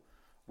people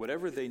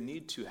whatever they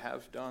need to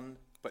have done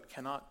but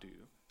cannot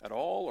do at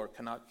all or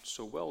cannot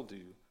so well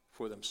do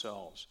for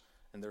themselves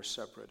in their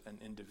separate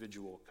and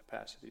individual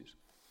capacities."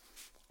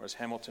 Or as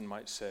Hamilton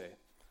might say,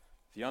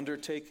 "The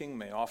undertaking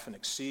may often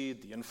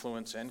exceed the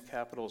influence and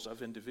capitals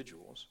of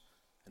individuals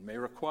and may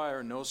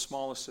require no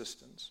small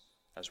assistance,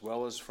 as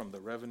well as from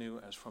the revenue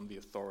as from the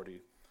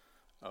authority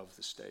of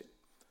the state."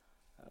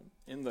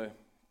 In the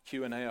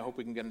Q&A, I hope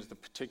we can get into the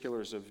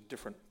particulars of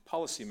different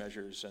policy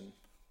measures and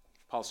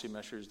policy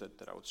measures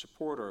that I would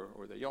support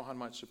or that Johan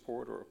might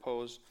support or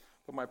oppose.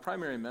 But my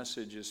primary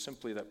message is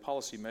simply that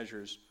policy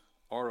measures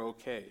are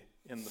okay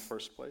in the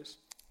first place.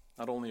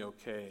 Not only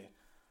okay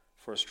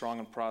for a strong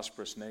and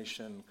prosperous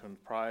nation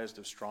comprised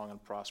of strong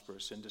and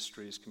prosperous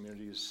industries,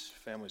 communities,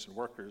 families, and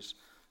workers,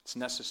 it's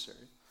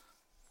necessary.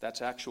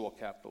 That's actual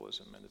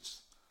capitalism, and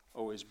it's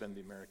always been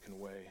the American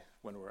way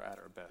when we're at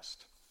our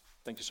best.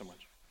 Thank you so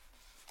much.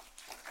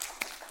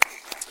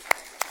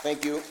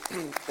 Thank you.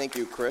 Thank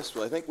you, Chris.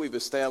 Well, I think we've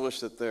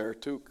established that there are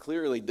two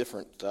clearly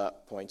different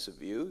points of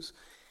views.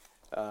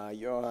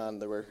 Johan,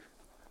 there were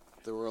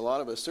a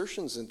lot of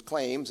assertions and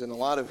claims and a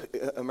lot of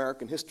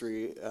American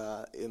history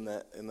in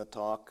the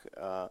talk,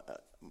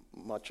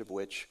 much of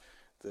which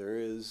there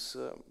is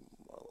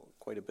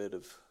quite a bit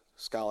of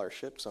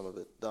scholarship, some of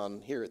it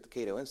done here at the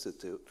Cato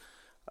Institute,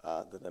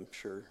 that I'm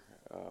sure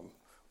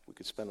we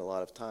could spend a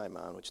lot of time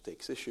on, which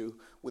takes issue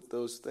with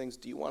those things.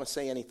 Do you want to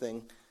say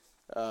anything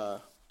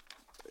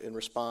in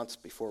response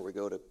before we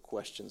go to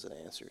questions and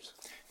answers?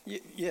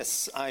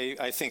 Yes,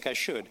 I think I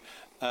should.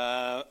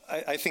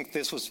 I think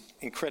this was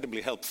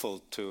incredibly helpful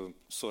to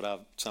sort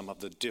out some of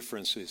the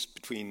differences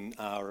between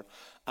our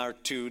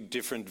two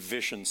different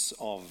visions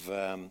of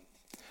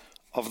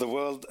the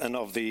world and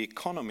of the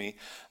economy.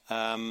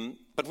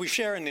 But we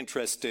share an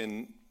interest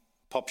in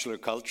popular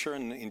culture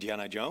and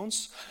Indiana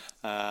Jones.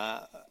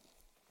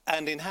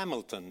 And in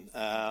Hamilton,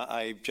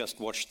 I just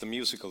watched the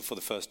musical for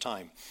the first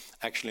time,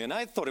 actually, and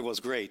I thought it was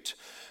great.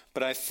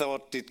 But I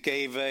thought it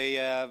gave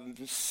a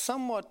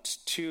somewhat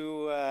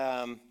too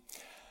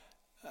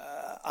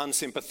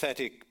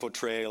unsympathetic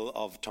portrayal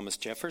of Thomas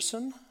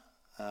Jefferson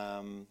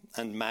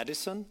and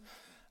Madison.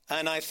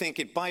 And I think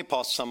it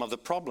bypassed some of the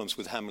problems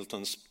with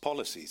Hamilton's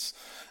policies.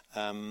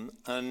 I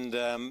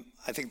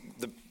think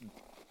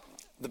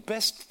the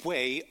best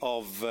way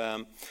of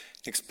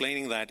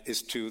explaining that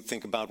is to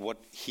think about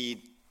what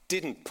he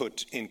didn't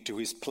put into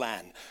his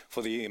plan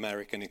for the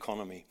American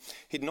economy.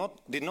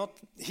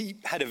 He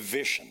had a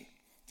vision.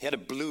 He had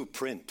a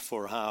blueprint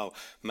for how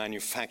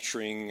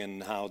manufacturing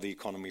and how the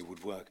economy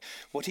would work.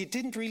 What he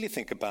didn't really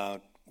think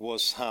about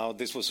was how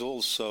this was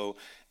also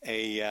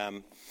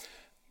a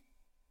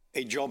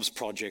jobs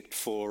project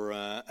for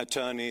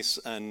attorneys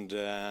and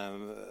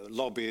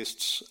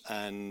lobbyists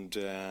and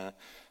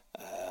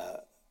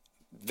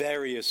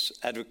various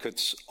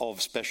advocates of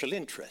special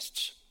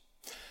interests.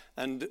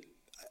 And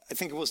I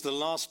think it was the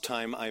last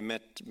time I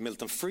met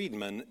Milton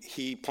Friedman,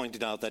 he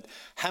pointed out that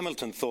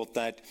Hamilton thought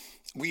that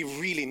we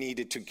really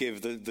needed to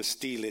give the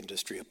steel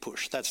industry a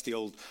push. That's the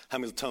old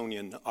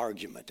Hamiltonian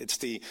argument. It's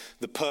the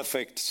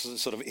perfect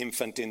sort of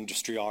infant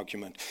industry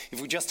argument. If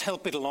we just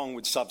help it along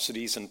with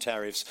subsidies and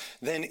tariffs,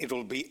 then it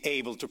will be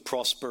able to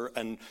prosper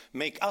and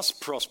make us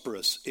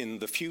prosperous in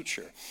the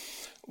future.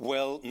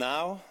 Well,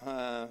 now,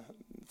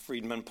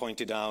 Friedman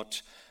pointed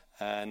out,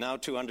 now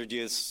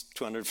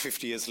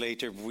 250 years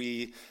later,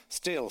 we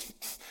still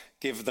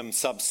give them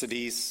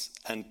subsidies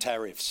and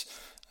tariffs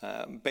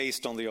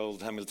based on the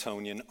old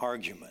Hamiltonian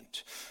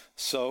argument.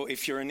 So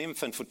if you're an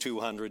infant for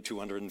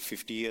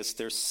 250 years,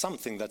 there's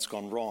something that's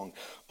gone wrong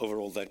over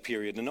all that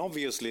period. And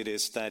obviously it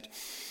is that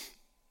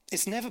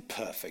it's never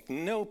perfect.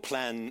 No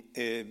plan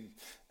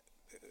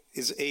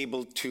is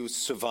able to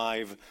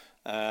survive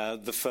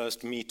the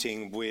first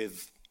meeting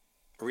with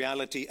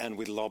reality and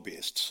with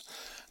lobbyists.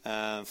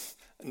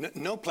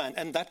 No plan,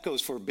 and that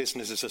goes for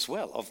businesses as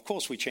well. Of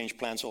course, we change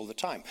plans all the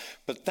time,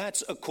 but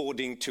that's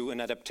according to an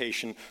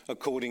adaptation,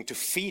 according to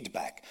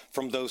feedback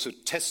from those who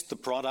test the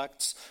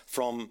products,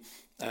 from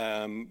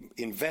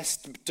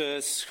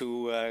investors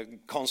who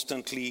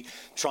constantly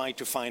try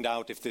to find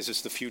out if this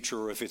is the future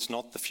or if it's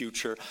not the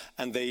future,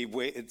 and they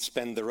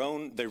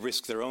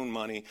risk their own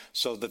money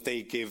so that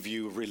they give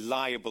you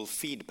reliable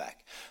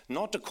feedback,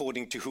 not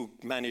according to who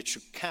managed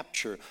to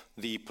capture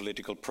the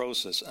political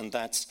process, and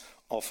that's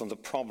often the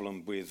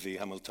problem with the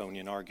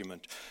Hamiltonian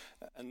argument.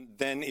 And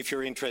then if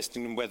you're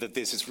interested in whether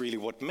this is really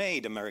what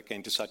made America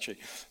into such a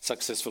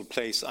successful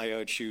place, I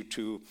urge you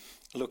to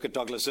look at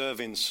Douglas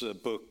Irvin's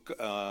book,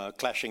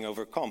 Clashing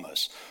Over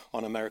Commerce,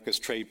 on America's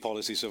trade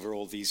policies over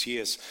all these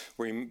years,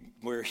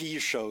 where he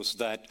shows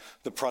that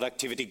the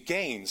productivity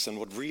gains and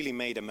what really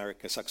made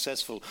America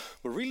successful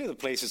were really the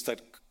places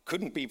that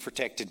couldn't be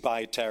protected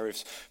by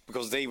tariffs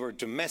because they were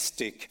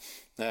domestic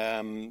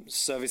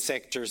service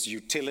sectors,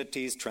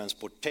 utilities,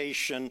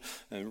 transportation,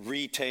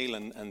 retail,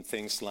 and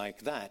things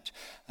like that.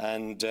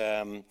 And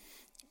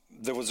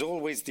there was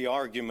always the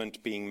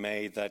argument being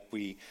made that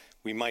we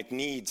might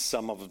need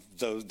some of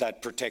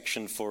that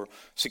protection for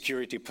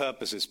security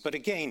purposes. But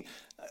again,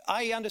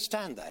 I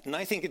understand that, and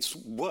I think it's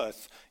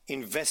worth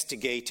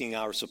investigating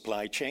our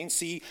supply chain,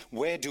 see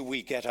where do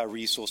we get our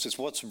resources,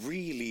 what's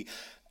really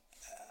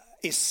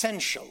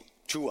essential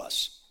to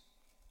us.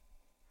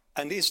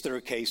 And is there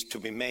a case to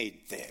be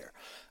made there?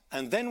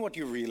 And then what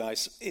you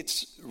realize,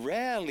 it's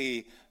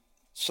rarely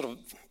sort of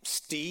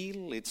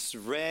steel, it's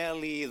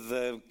rarely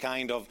the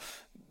kind of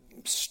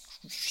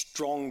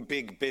strong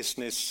big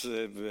business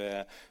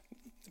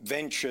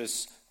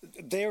ventures.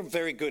 They're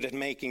very good at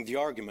making the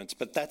arguments,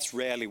 but that's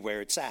rarely where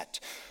it's at.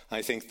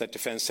 I think that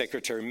Defense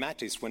Secretary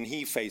Mattis, when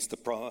he faced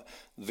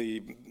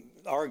the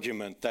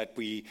argument that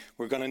we're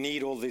going to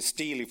need all this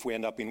steel if we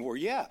end up in war,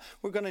 yeah,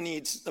 we're going to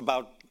need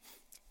about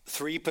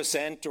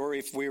 3%, or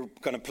if we're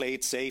going to play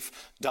it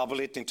safe, double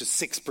it into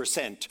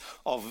 6%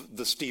 of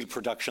the steel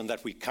production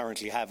that we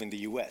currently have in the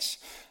US.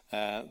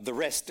 The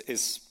rest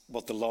is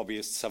what the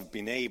lobbyists have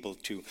been able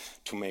to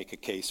make a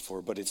case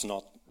for, but it's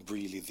not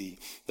really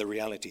the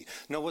reality.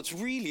 Now, what's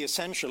really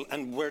essential,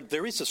 and where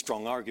there is a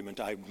strong argument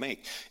I would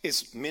make,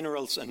 is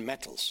minerals and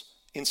metals.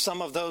 In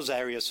some of those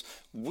areas,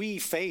 we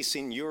face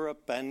in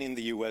Europe and in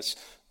the US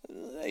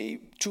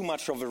too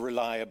much of a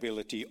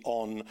reliability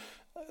on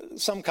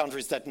some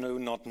countries that do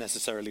not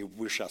necessarily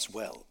wish us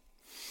well.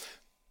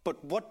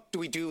 But what do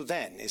we do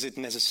then? Is it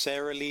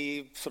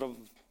necessarily sort of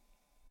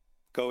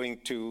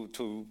going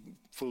to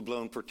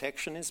full-blown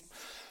protectionism?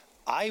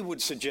 I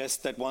would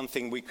suggest that one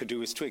thing we could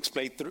do is to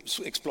exploit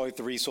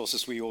the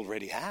resources we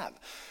already have.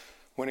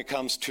 When it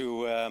comes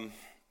to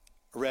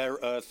rare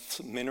earth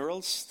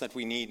minerals that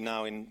we need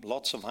now in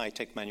lots of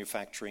high-tech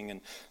manufacturing,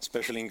 and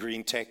especially in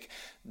green tech,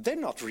 they're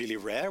not really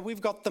rare. We've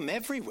got them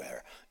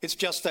everywhere. It's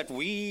just that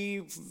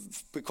we,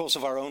 because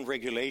of our own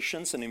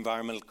regulations and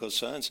environmental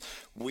concerns,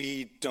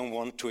 we don't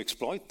want to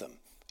exploit them.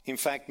 In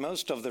fact,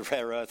 most of the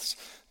rare earths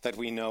that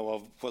we know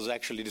of was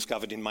actually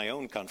discovered in my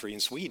own country, in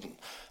Sweden.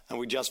 And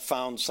we just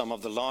found some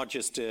of the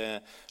largest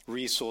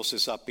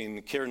resources up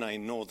in Kiruna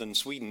in northern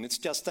Sweden. It's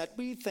just that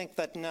we think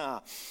that,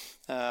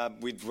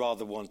 we'd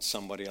rather want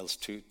somebody else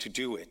to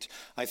do it.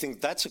 I think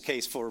that's a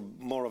case for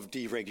more of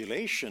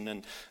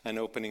deregulation and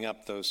opening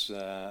up those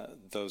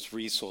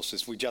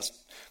resources. We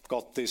just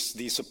got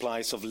these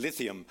supplies of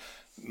lithium,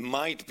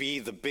 might be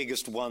the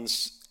biggest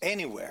ones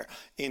anywhere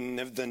in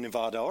the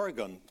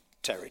Nevada-Oregon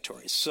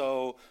territory.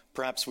 So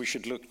perhaps we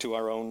should look to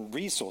our own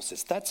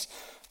resources. That's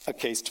a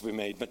case to be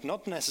made, but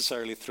not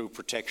necessarily through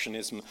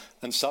protectionism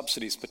and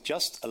subsidies, but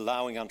just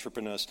allowing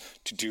entrepreneurs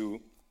to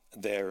do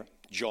their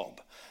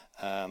job.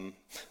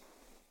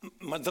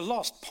 The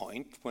last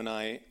point, when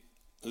I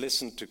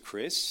listened to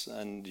Chris,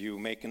 and you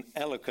make an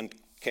eloquent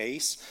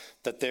case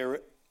that there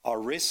are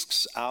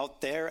risks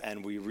out there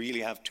and we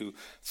really have to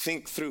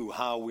think through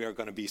how we are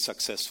going to be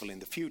successful in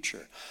the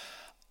future.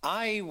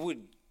 I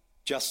would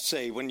just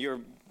say, when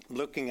you're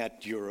looking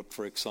at Europe,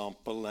 for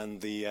example,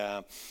 and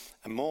the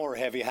a more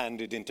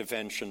heavy-handed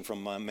intervention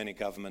from many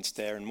governments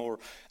there and more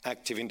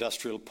active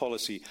industrial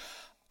policy,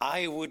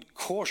 I would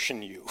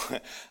caution you,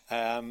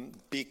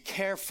 be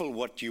careful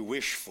what you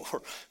wish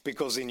for,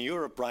 because in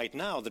Europe right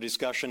now the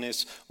discussion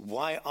is,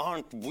 why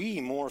aren't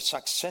we more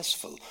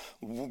successful?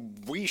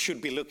 We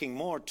should be looking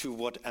more to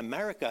what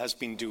America has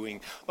been doing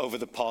over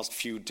the past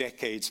few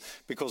decades,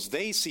 because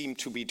they seem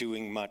to be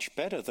doing much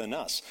better than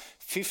us.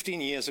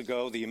 15 years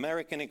ago, the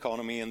American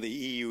economy and the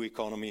EU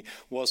economy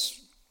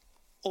was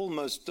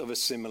almost of a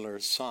similar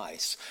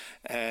size.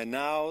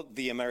 Now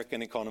the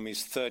American economy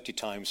is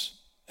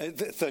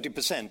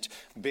 30%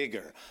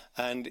 bigger.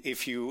 And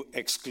if you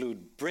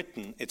exclude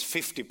Britain, it's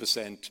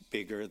 50%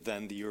 bigger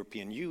than the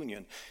European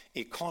Union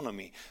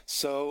economy.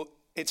 So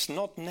it's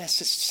not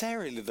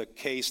necessarily the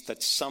case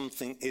that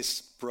something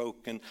is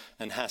broken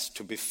and has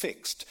to be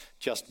fixed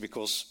just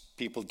because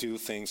people do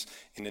things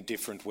in a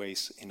different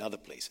ways in other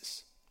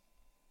places.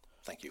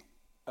 Thank you.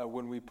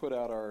 When we put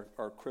out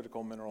our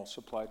critical mineral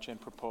supply chain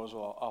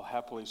proposal, I'll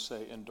happily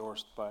say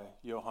endorsed by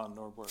Johan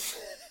Norberg.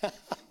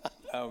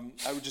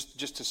 I would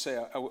just to say,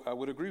 I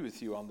would agree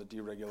with you on the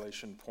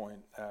deregulation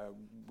point.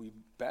 We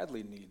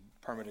badly need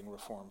permitting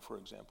reform, for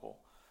example,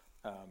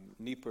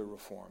 NEPA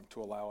reform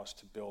to allow us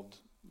to build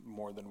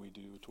more than we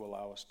do, to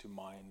allow us to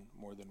mine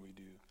more than we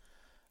do.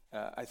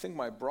 I think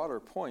my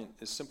broader point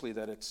is simply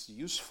that it's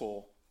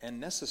useful and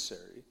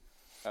necessary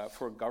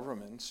for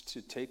governments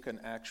to take an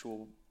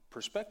actual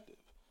perspective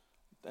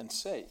and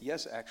say,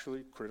 yes,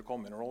 actually, critical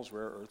minerals,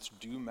 rare earths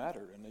do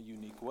matter in a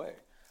unique way.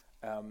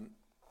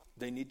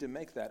 They need to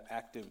make that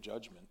active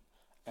judgment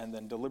and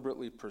then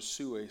deliberately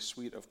pursue a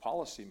suite of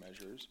policy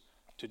measures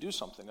to do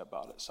something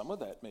about it. Some of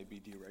that may be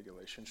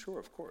deregulation, sure,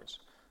 of course,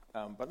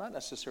 but not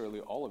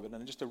necessarily all of it.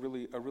 And just a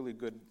really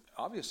good,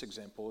 obvious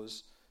example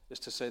is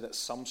to say that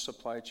some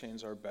supply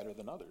chains are better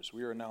than others.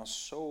 We are now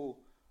so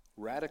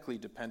radically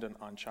dependent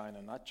on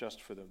China, not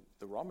just for the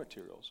raw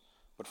materials,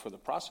 but for the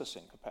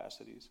processing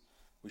capacities.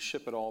 We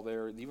ship it all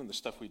there. Even the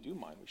stuff we do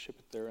mine, we ship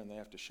it there and they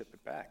have to ship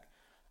it back.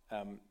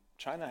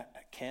 China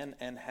can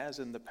and has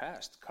in the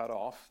past cut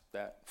off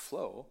that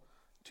flow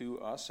to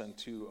us and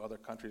to other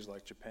countries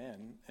like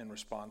Japan in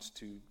response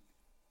to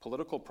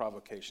political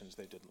provocations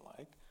they didn't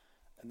like.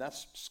 And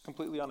that's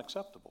completely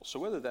unacceptable. So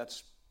whether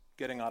that's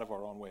getting out of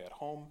our own way at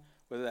home,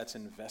 whether that's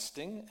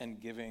investing and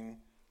giving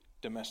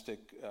domestic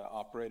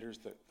operators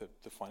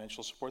the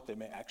financial support they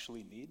may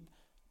actually need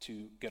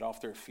to get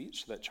off their feet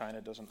so that China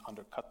doesn't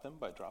undercut them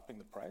by dropping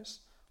the price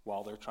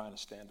while they're trying to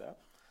stand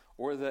up,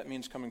 or that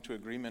means coming to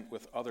agreement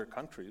with other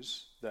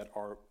countries that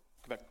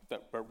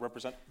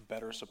represent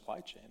better supply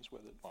chains,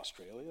 whether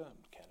Australia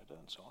and Canada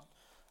and so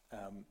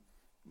on.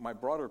 My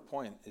broader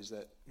point is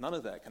that none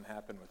of that can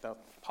happen without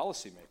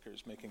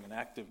policymakers making an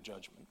active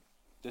judgment.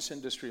 This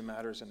industry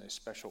matters in a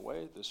special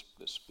way. This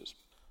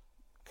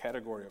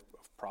category of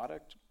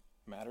product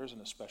matters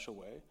in a special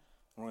way.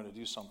 And we're going to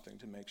do something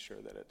to make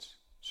sure that it's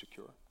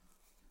secure.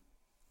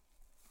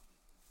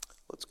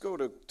 Let's go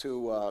to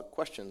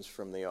questions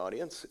from the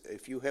audience.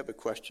 If you have a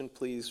question,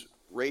 please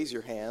raise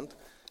your hand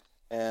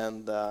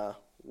and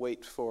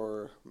wait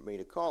for me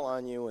to call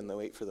on you, and then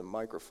wait for the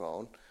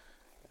microphone,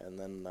 and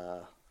then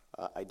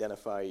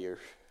identify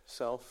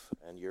yourself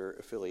and your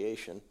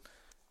affiliation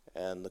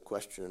and the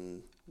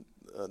question,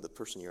 the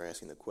person you're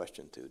asking the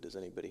question to. Does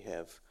anybody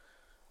have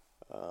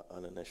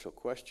an initial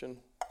question?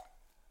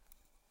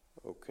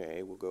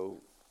 Okay, we'll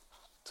go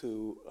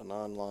to an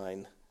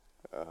online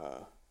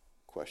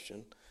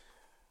question.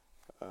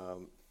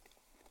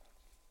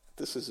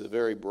 This is a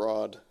very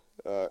broad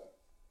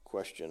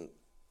question.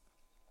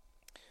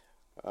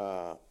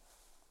 How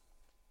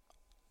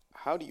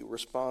do you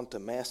respond to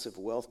massive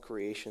wealth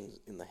creation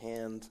in the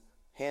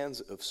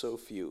hands of so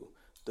few?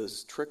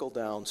 Does trickle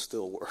down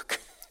still work?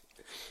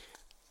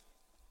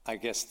 I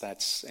guess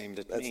that's aimed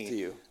at me. That's to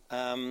you.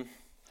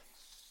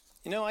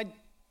 I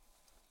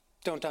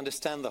don't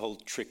understand the whole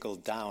trickle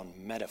down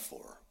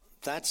metaphor.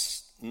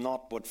 That's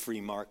not what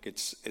free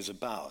markets is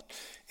about.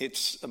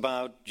 It's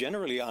about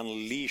generally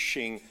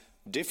unleashing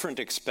different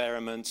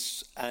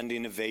experiments and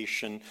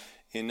innovation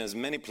in as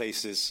many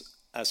places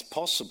as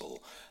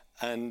possible.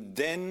 And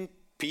then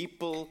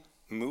people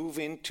move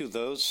into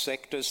those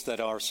sectors that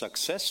are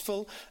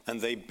successful,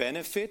 and they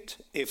benefit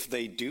if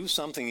they do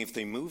something, if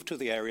they move to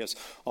the areas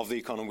of the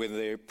economy where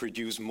they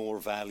produce more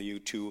value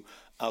to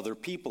other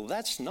people.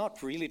 That's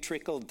not really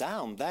trickle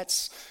down.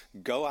 That's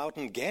go out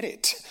and get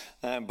it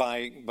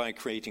by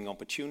creating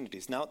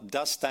opportunities. Now,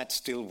 does that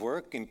still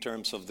work in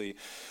terms of the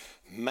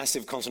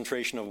massive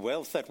concentration of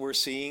wealth that we're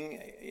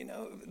seeing,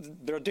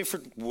 there are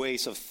different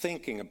ways of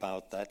thinking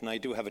about that, and I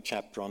do have a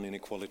chapter on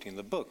inequality in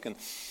the book. And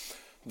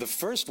the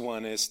first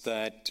one is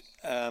that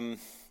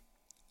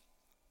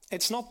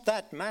it's not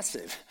that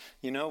massive.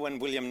 When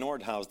William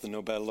Nordhaus, the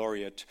Nobel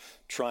laureate,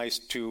 tries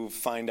to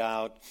find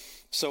out,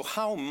 so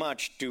how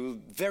much do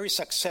very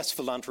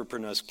successful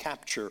entrepreneurs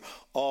capture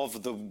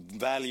of the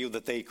value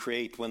that they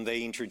create when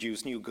they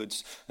introduce new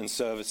goods and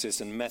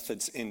services and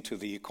methods into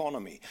the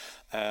economy?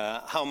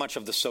 How much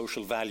of the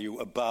social value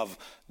above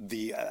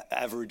the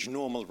average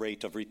normal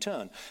rate of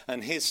return?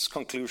 And his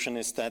conclusion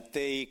is that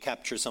they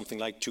capture something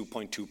like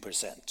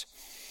 2.2%.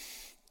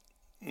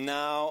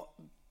 Now,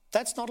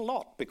 that's not a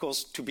lot,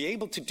 because to be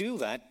able to do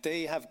that,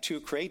 they have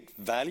to create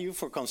value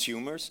for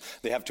consumers,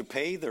 they have to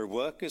pay their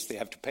workers, they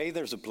have to pay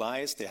their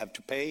suppliers, they have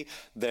to pay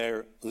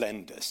their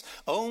lenders.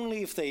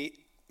 Only if they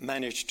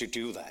manage to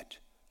do that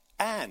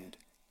and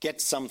get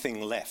something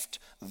left,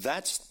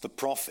 that's the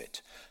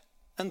profit.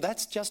 And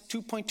that's just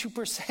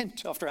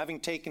 2.2% after having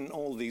taken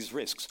all these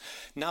risks.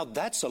 Now,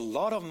 that's a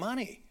lot of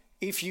money.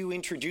 If you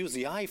introduce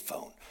the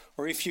iPhone,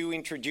 or if you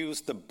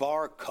introduce the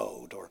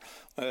barcode, or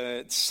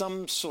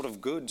some sort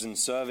of goods and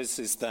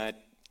services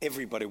that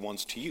everybody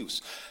wants to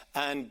use.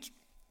 And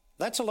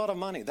that's a lot of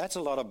money, that's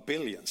a lot of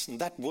billions, and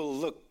that will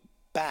look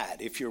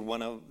bad if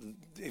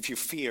you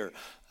fear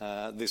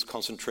this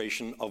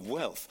concentration of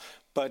wealth.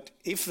 But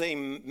if they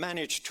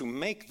manage to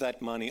make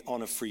that money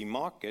on a free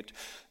market,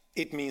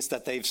 it means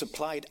that they've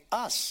supplied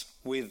us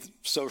with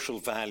social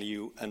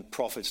value and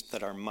profits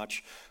that are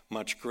much,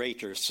 much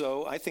greater.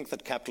 So I think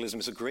that capitalism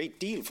is a great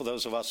deal for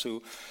those of us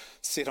who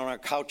sit on our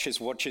couches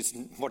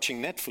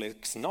watching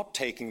Netflix, not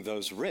taking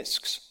those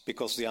risks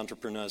because the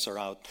entrepreneurs are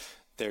out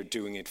there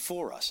doing it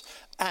for us.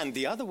 And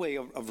the other way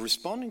of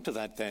responding to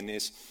that then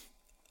is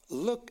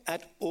look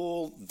at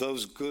all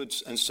those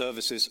goods and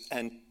services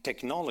and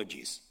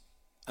technologies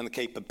and the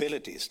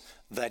capabilities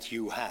that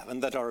you have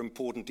and that are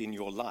important in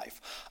your life.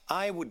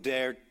 I would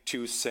dare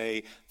to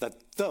say that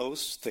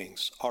those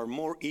things are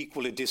more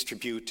equally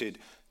distributed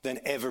than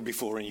ever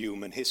before in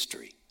human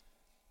history.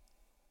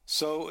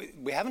 So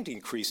we haven't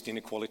increased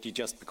inequality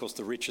just because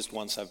the richest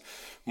ones have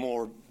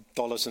more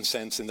dollars and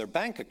cents in their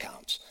bank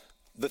accounts.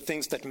 The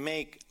things that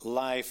make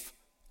life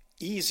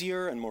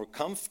easier and more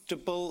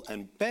comfortable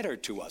and better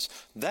to us,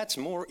 that's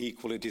more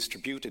equally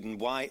distributed. And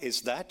why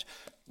is that?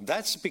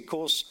 That's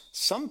because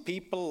some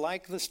people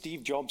like the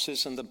Steve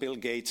Jobses and the Bill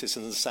Gateses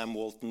and the Sam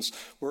Waltons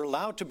were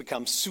allowed to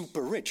become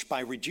super rich by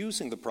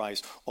reducing the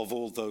price of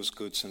all those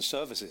goods and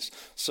services.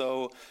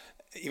 So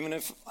even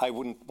if I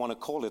wouldn't want to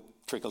call it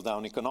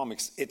trickle-down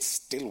economics, it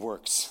still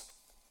works.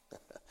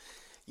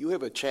 You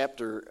have a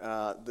chapter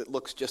that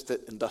looks just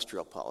at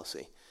industrial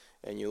policy,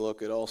 and you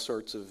look at all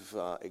sorts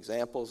of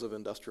examples of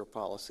industrial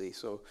policy.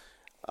 So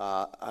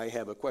I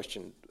have a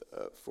question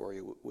for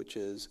you, which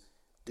is,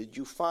 did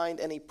you find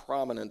any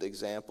prominent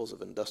examples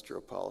of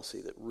industrial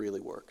policy that really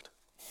worked?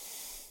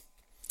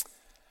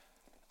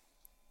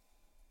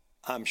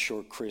 I'm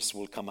sure Chris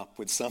will come up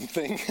with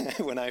something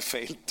when I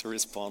fail to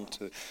respond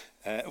to,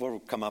 or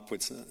come up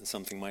with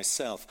something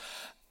myself.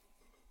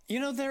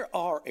 There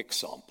are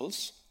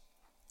examples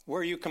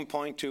where you can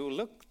point to,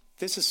 look,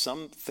 this is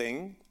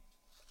something,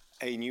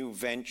 a new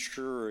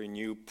venture or a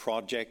new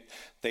project,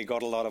 they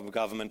got a lot of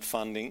government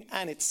funding,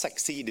 and it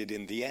succeeded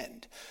in the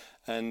end.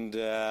 And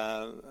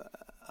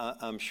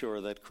I'm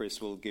sure that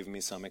Chris will give me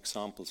some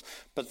examples.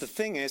 But the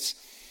thing is,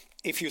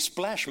 if you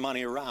splash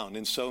money around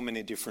in so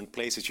many different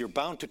places, you're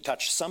bound to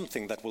touch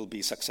something that will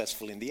be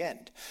successful in the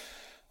end.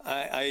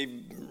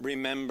 I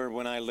remember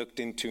when I looked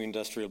into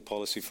industrial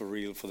policy for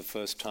real for the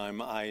first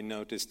time, I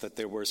noticed that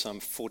there were some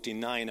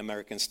 49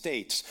 American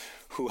states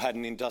who had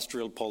an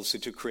industrial policy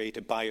to create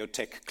a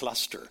biotech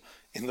cluster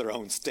in their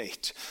own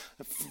state.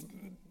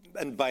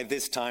 And by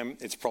this time,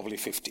 it's probably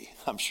 50,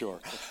 I'm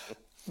sure.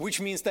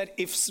 Which means that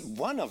if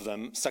one of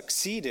them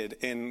succeeded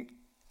in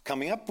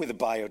coming up with a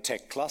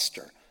biotech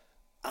cluster,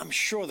 I'm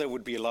sure there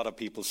would be a lot of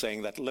people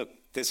saying that, look,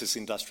 this is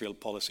industrial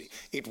policy.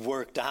 It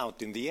worked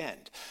out in the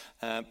end.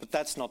 But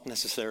that's not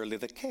necessarily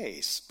the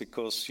case,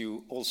 because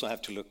you also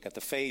have to look at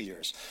the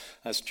failures.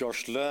 As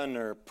Josh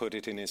Lerner put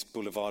it in his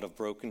Boulevard of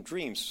Broken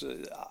Dreams,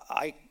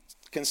 I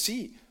can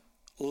see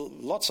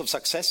lots of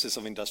successes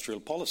of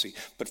industrial policy,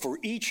 but for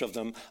each of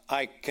them,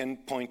 I can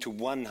point to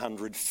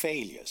 100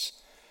 failures.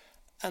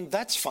 And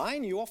that's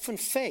fine, you often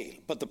fail.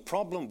 But the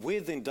problem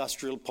with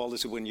industrial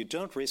policy, when you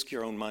don't risk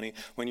your own money,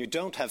 when you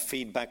don't have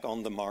feedback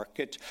on the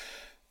market,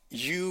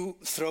 you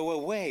throw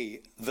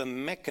away the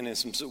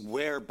mechanisms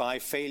whereby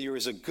failure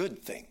is a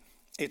good thing.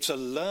 It's a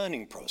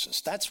learning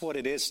process. That's what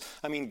it is.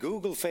 I mean,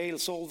 Google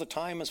fails all the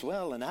time as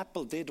well, and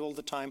Apple did all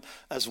the time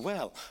as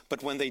well.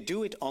 But when they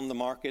do it on the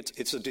market,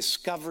 it's a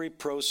discovery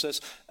process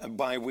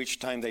by which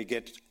time they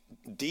get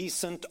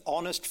decent,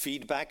 honest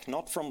feedback,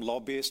 not from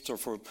lobbyists or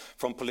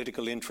from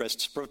political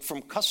interests, but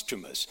from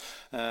customers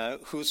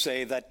who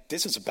say that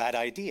this is a bad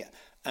idea,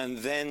 and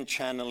then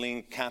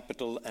channeling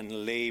capital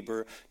and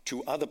labor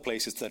to other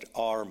places that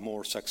are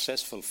more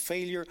successful.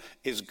 Failure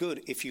is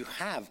good if you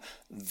have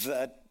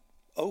that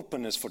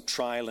openness for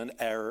trial and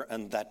error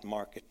and that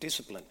market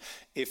discipline.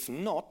 If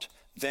not,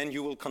 then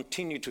you will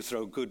continue to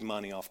throw good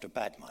money after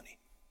bad money.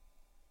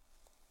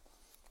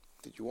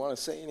 Did you want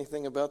to say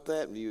anything about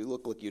that? You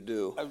look like you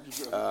do. I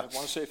want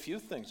to say a few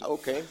things.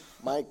 Okay.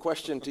 My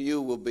question to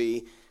you will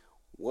be,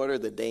 what are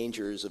the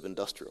dangers of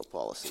industrial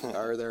policy?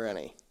 Are there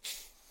any?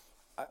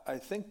 I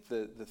think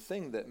the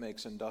thing that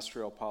makes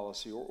industrial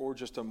policy, or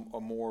just a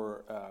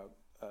more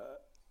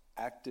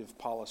active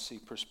policy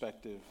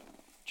perspective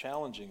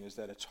challenging, is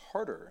that it's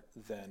harder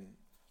than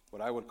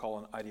what I would call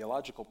an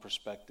ideological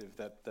perspective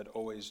that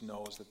always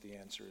knows that the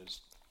answer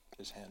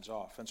is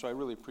hands-off. And so I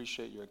really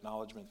appreciate your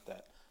acknowledgement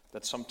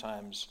that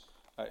sometimes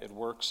it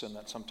works and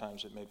that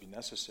sometimes it may be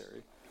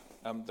necessary.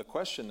 The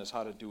question is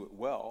how to do it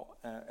well.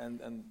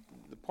 And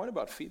the point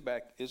about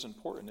feedback is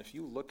important. If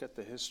you look at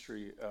the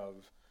history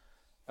of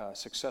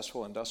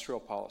successful industrial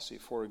policy,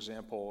 for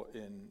example,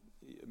 in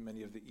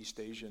many of the East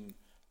Asian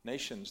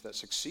nations that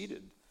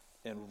succeeded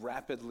in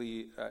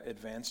rapidly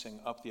advancing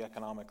up the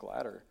economic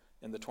ladder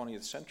in the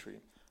 20th century,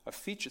 a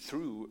feature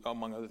through,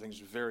 among other things,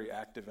 very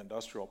active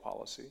industrial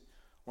policy.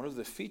 One of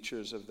the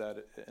features of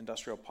that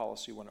industrial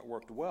policy when it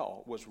worked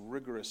well was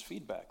rigorous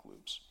feedback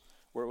loops,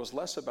 where it was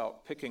less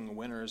about picking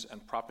winners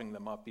and propping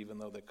them up even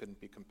though they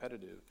couldn't be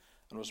competitive,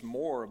 and was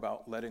more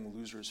about letting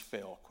losers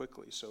fail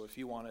quickly. So if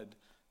you wanted to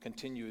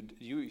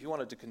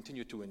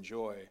continue to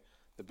enjoy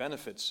the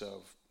benefits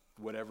of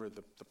whatever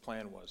the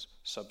plan was,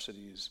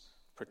 subsidies,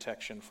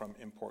 protection from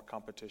import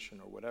competition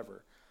or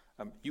whatever,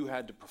 you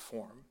had to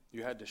perform.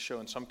 You had to show,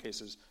 in some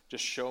cases,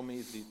 just show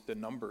me the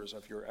numbers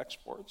of your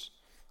exports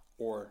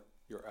or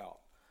you're out.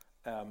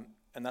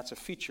 And that's a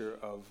feature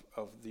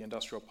of the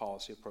industrial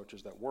policy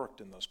approaches that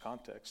worked in those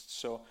contexts.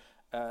 So,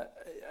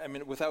 I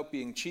mean, without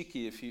being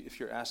cheeky, if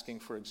you're asking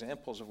for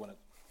examples of when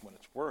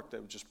it's worked, I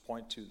would just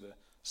point to the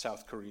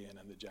South Korean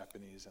and the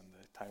Japanese and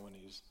the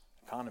Taiwanese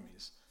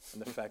economies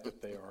and the fact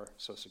that they are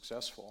so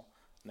successful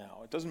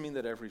now. It doesn't mean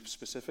that every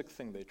specific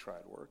thing they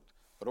tried worked,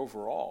 but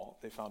overall,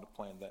 they found a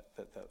plan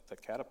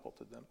that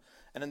catapulted them.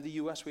 And in the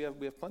U.S., we have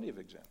plenty of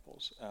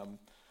examples.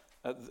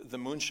 The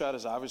moonshot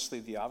is obviously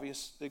the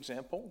obvious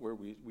example where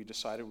we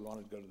decided we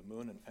wanted to go to the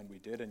moon, and we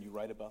did, and you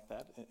write about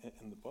that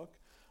in the book.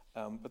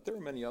 But there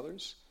are many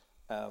others.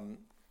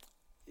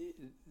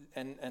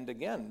 And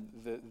again,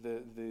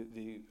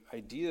 the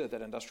idea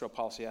that industrial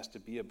policy has to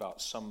be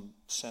about some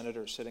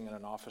senator sitting in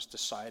an office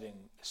deciding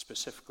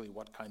specifically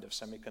what kind of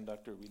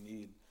semiconductor we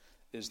need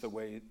is the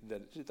way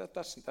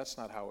that's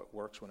not how it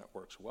works when it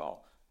works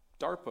well.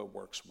 DARPA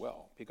works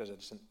well because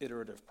it's an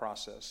iterative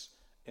process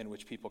in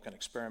which people can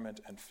experiment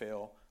and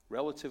fail,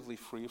 relatively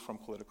free from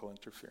political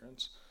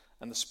interference.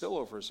 And the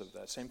spillovers of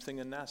that, same thing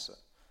in NASA.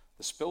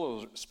 The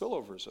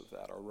spillovers of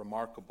that are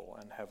remarkable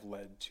and have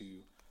led to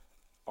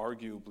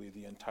arguably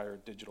the entire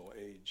digital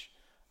age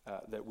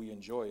that we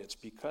enjoy.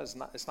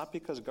 It's not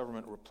because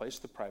government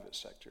replaced the private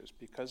sector. It's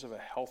because of a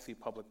healthy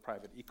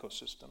public-private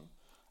ecosystem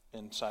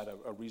inside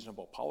a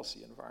reasonable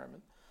policy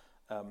environment.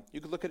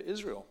 You could look at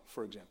Israel,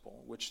 for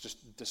example, which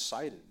just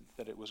decided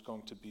that it was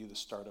going to be the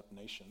startup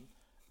nation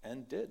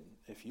and did.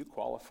 If you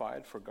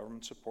qualified for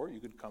government support,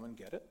 you could come and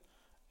get it.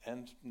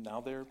 And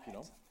now they're,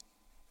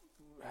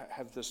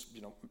 have this,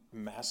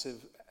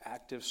 massive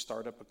active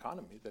startup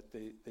economy that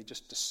they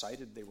just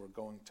decided they were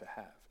going to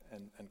have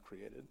and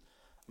created.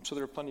 So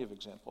there are plenty of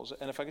examples.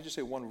 And if I could just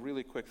say one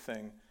really quick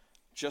thing,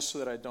 just so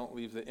that I don't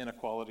leave the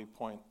inequality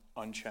point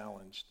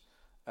unchallenged.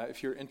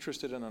 If you're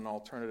interested in an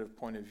alternative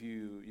point of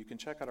view, you can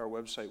check out our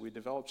website. We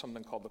developed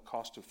something called the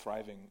Cost of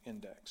Thriving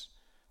Index,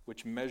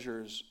 which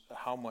measures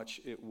how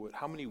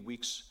many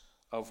weeks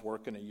of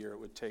work in a year it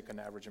would take an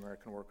average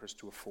American workers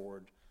to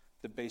afford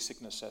the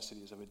basic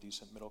necessities of a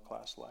decent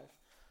middle-class life.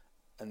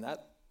 And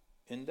that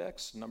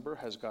index number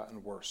has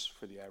gotten worse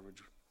for the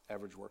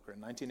average worker.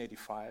 In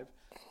 1985,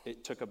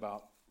 it took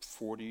about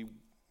 40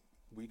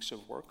 weeks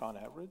of work on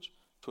average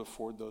to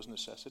afford those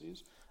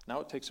necessities. Now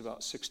it takes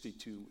about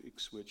 62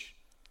 weeks, which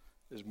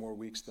is more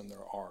weeks than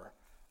there are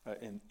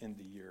in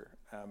the year.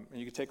 And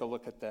you can take a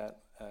look at that,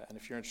 and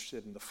if you're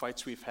interested in the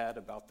fights we've had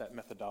about that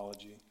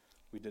methodology,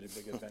 we did a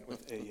big event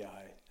with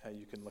AEI.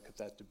 You can look at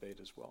that debate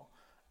as well.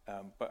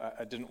 But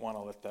I didn't want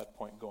to let that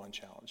point go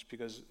unchallenged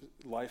because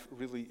life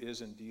really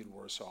is indeed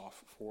worse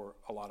off for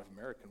a lot of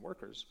American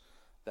workers.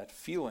 That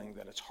feeling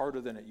that it's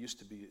harder than it used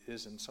to be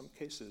is in some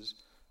cases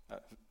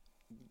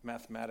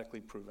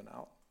mathematically proven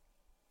out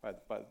by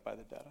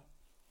the data.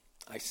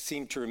 I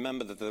seem to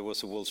remember that there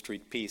was a Wall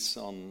Street piece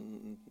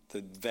on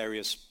the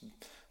various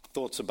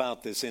thoughts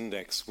about this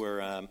index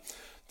where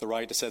the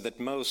writer said that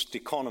most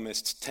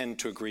economists tend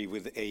to agree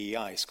with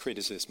AEI's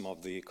criticism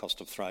of the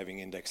Cost of Thriving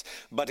Index,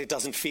 but it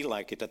doesn't feel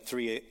like it at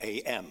 3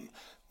 a.m.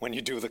 when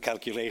you do the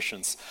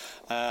calculations.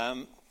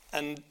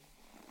 And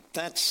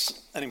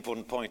that's an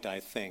important point, I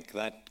think.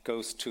 That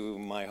goes to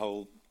my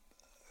whole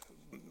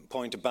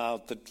point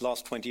about the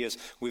last 20 years.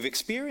 We've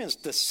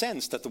experienced the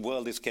sense that the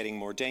world is getting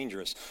more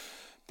dangerous.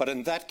 But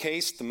in that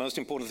case, the most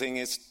important thing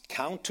is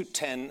count to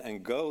 10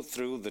 and go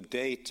through the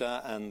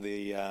data and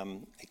the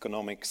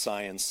economic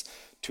science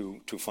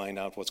to find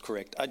out what's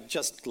correct. I'd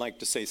just like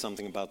to say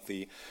something about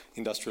the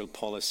industrial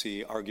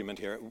policy argument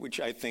here, which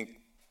I think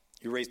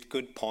you raised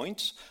good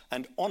points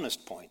and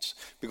honest points,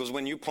 because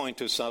when you point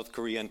to South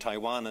Korea and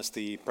Taiwan as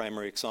the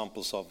primary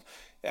examples of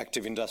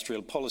active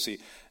industrial policy,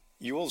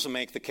 you also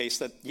make the case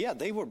that, yeah,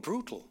 they were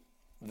brutal.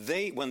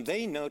 When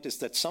they noticed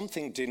that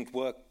something didn't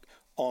work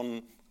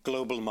on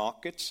global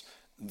markets,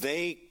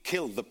 they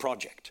killed the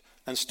project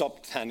and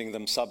stopped handing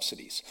them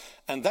subsidies.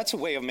 And that's a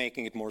way of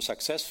making it more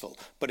successful.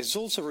 But it's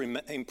also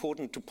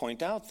important to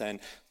point out then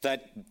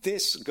that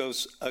this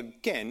goes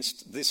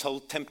against this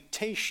whole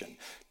temptation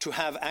to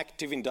have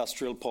active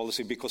industrial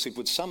policy, because it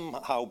would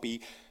somehow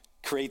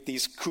create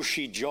these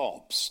cushy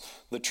jobs.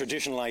 The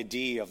traditional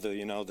idea of the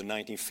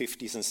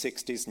 1950s and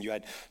 60s, and you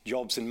had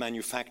jobs in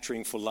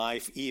manufacturing for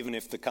life, even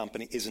if the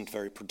company isn't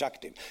very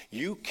productive.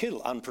 You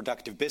kill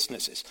unproductive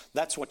businesses.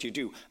 That's what you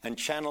do, and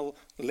channel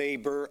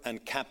labor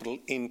and capital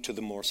into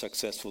the more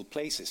successful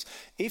places.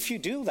 If you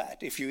do that,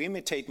 if you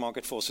imitate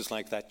market forces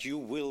like that, you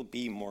will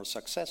be more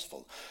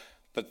successful.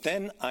 But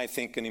then I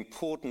think an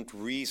important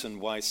reason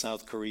why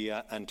South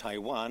Korea and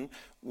Taiwan,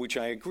 which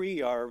I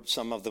agree are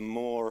some of the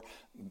more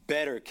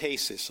better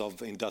cases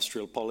of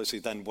industrial policy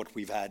than what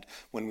we've had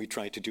when we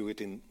tried to do it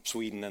in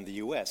Sweden and the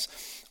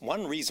US.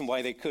 One reason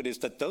why they could is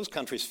that those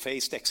countries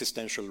faced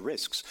existential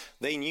risks.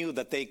 They knew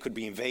that they could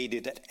be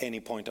invaded at any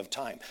point of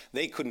time.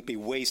 They couldn't be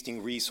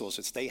wasting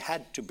resources. They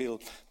had to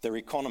build their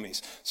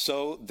economies.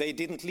 So they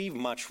didn't leave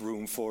much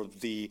room for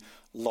the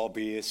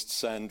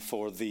lobbyists and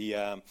for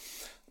the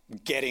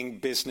getting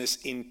business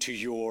into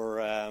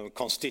your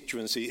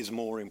constituency is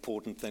more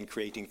important than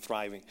creating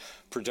thriving,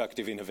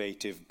 productive,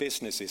 innovative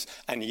businesses.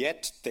 And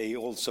yet they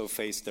also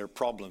face their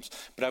problems.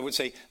 But I would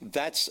say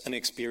that's an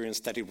experience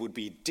that it would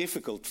be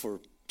difficult for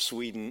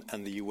Sweden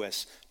and the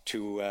US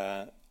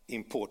to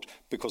import,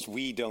 because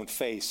we don't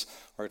face,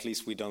 or at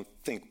least we don't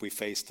think we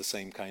face, the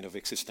same kind of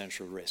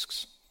existential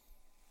risks.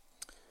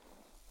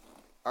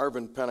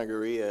 Arvind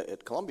Panagarya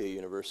at Columbia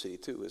University,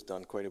 too, has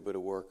done quite a bit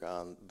of work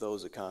on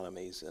those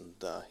economies, and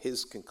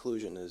his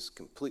conclusion is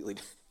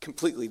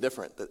completely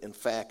different, that in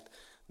fact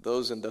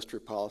those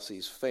industrial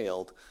policies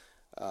failed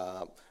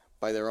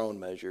by their own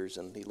measures,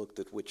 and he looked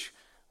at which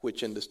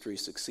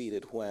industries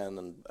succeeded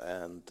when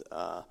and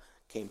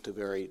came to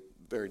very,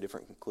 very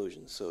different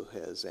conclusions. So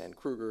has Ann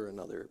Kruger,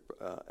 another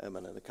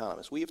eminent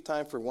economist. We have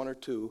time for one or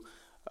two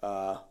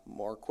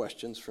more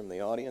questions from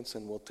the audience,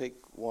 and we'll take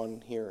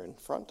one here in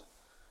front.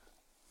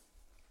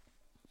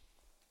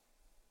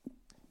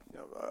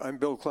 I'm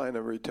Bill Klein,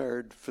 a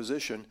retired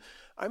physician.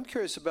 I'm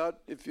curious about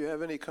if you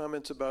have any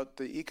comments about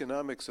the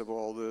economics of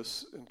all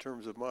this in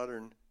terms of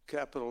modern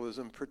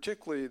capitalism,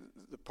 particularly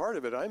the part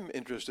of it I'm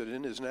interested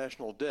in is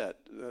national debt.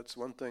 That's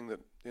one thing that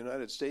the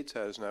United States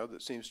has now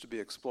that seems to be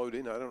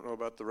exploding. I don't know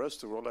about the rest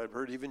of the world. I've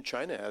heard even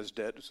China has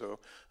debt, so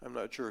I'm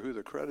not sure who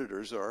the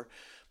creditors are.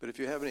 But if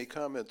you have any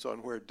comments on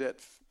where debt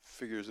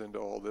figures into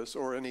all this,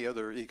 or any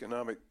other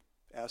economic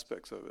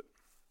aspects of it.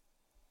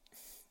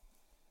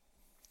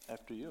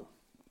 After you.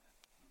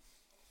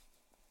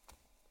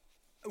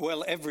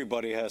 Well,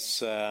 everybody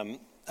has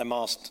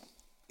amassed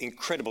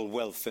incredible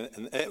wealth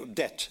and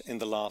debt in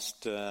the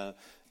last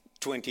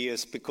 20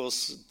 years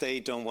because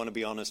they don't want to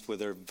be honest with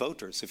their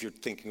voters, if you're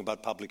thinking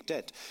about public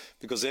debt,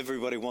 because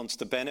everybody wants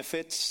the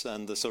benefits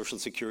and the social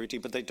security,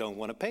 but they don't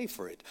want to pay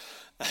for it.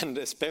 And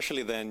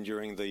especially then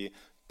during the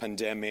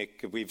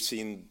pandemic, we've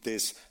seen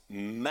this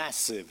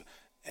massive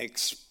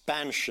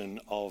expansion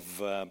of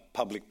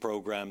public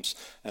programs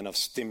and of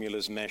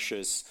stimulus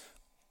measures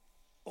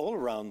all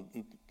around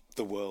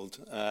the world,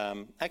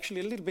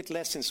 actually a little bit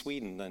less in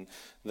Sweden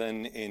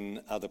than in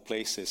other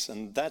places.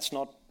 And that's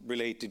not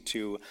related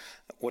to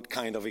what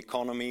kind of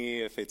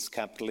economy, if it's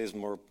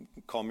capitalism or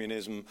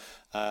communism.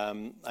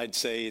 I'd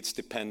say it's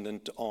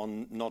dependent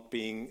on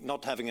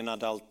not having an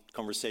adult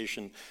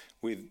conversation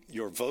with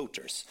your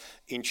voters.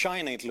 In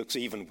China, it looks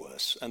even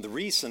worse. And the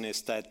reason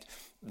is that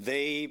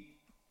they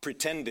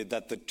pretended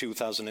that the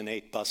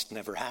 2008 bust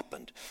never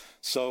happened.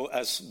 So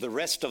as the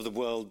rest of the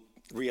world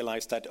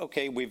realized that,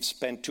 okay, we've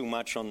spent too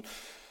much on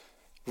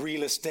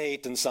real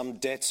estate and some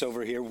debts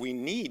over here, we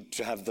need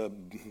to have the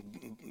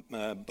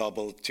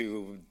bubble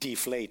to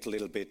deflate a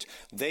little bit.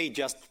 They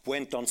just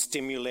went on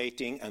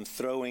stimulating and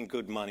throwing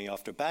good money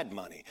after bad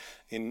money.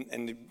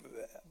 And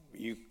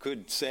you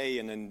could say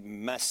in a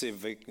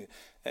massive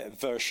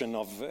version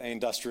of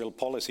industrial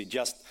policy,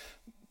 just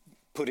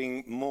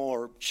putting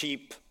more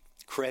cheap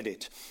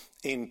credit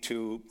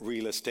into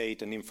real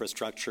estate and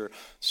infrastructure.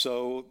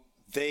 So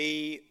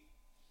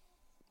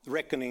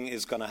reckoning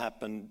is going to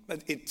happen.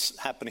 It's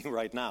happening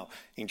right now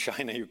in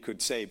China, you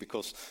could say,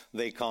 because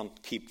they can't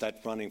keep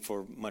that running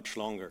for much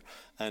longer.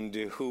 And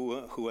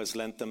who has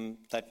lent them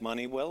that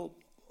money? Well,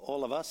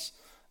 all of us,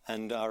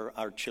 and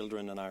our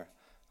children and our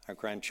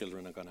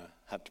grandchildren are going to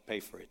have to pay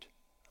for it,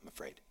 I'm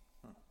afraid.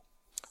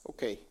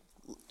 Okay.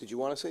 Did you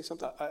want to say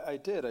something? I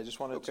did. I just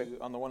wanted to,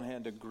 on the one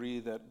hand,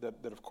 agree that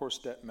of course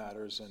debt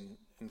matters and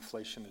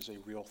inflation is a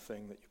real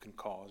thing that you can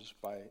cause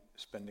by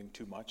spending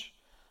too much.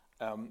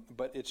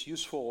 But it's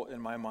useful in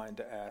my mind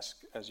to ask,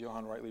 as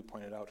Johan rightly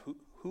pointed out,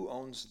 who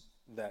owns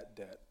that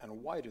debt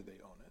and why do they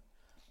own it?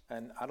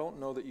 And I don't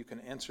know that you can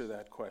answer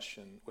that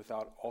question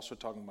without also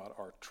talking about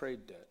our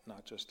trade debt,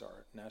 not just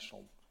our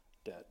national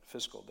debt,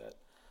 fiscal debt.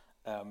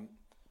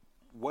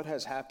 What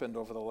has happened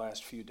over the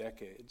last few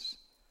decades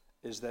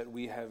is that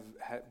we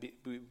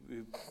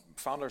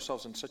found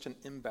ourselves in such an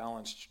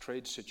imbalanced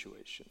trade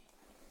situation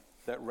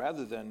that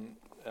rather than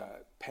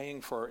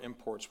paying for our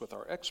imports with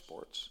our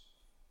exports,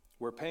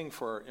 we're paying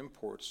for our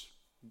imports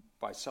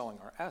by selling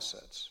our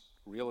assets,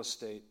 real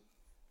estate,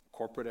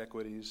 corporate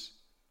equities,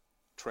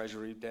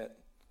 treasury debt,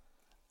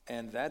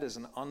 and that is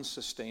an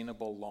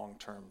unsustainable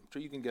long-term. So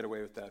you can get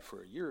away with that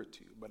for a year or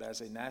two, but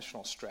as a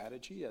national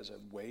strategy, as a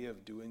way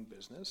of doing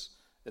business,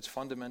 it's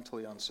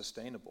fundamentally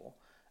unsustainable.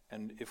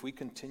 And if we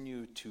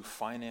continue to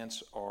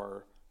finance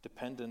our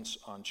dependence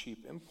on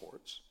cheap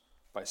imports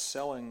by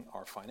selling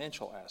our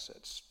financial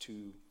assets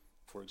to,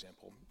 for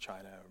example,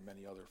 China or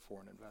many other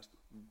foreign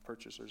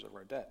purchasers of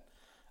our debt,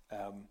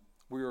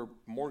 we are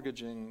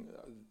mortgaging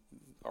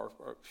our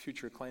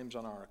future claims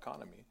on our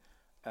economy.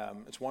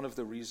 It's one of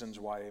the reasons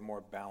why a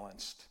more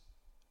balanced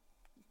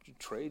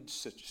trade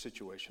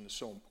situation is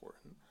so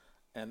important.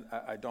 And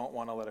I don't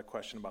want to let a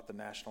question about the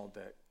national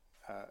debt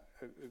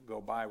go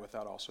by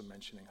without also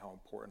mentioning how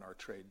important our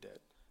trade debt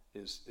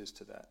is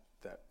to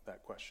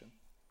that question.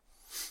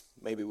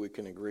 Maybe we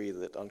can agree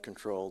that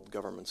uncontrolled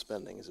government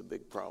spending is a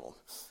big problem.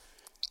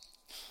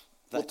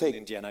 We'll take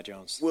Indiana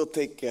Jones. We'll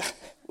take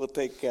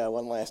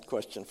one last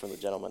question from the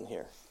gentleman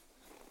here.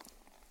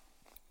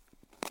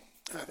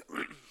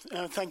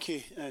 Thank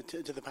you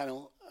to the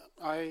panel.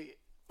 I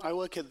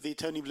work at the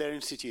Tony Blair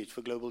Institute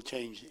for Global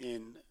Change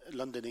in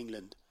London,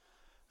 England,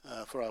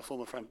 for our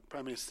former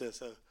Prime Minister,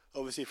 so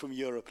obviously from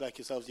Europe, like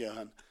yourselves,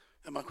 Johan.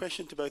 And my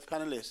question to both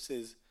panelists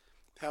is,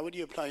 how would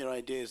you apply your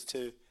ideas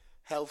to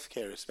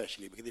healthcare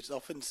especially? Because it's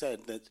often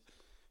said that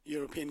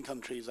European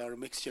countries are a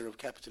mixture of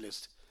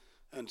capitalist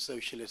and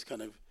socialist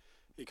kind of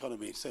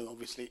economy. So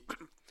obviously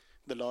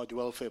the large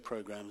welfare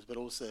programs, but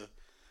also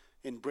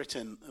in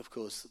Britain, of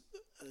course,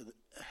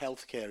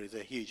 healthcare is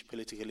a huge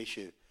political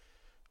issue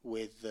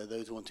with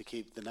those who want to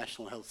keep the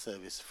National Health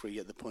Service free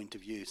at the point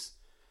of use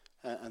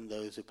and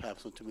those who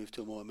perhaps want to move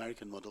to a more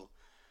American model.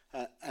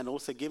 And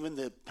also given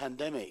the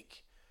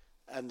pandemic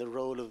and the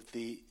role of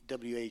the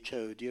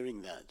WHO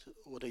during that,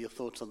 what are your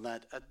thoughts on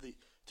that? At the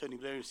Tony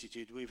Blair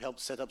Institute, we've helped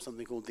set up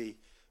something called the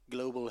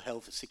Global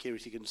Health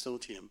Security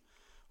Consortium,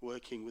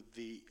 working with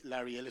the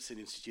Larry Ellison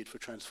Institute for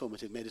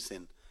Transformative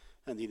Medicine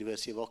and the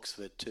University of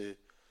Oxford to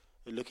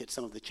look at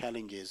some of the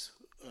challenges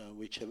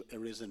which have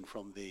arisen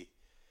from the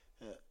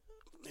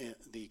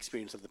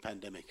experience of the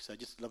pandemic. So I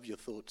just love your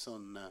thoughts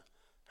on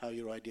how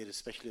your ideas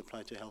especially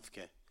apply to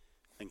healthcare.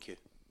 Thank you.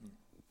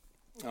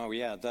 Oh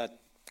yeah, that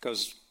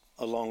goes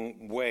a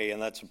long way,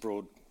 and that's a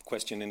broad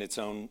question in its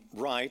own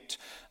right.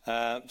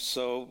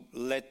 So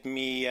let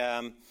me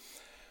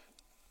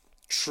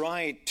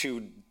try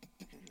to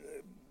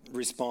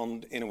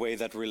respond in a way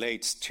that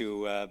relates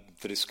to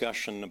the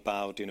discussion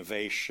about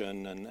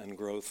innovation and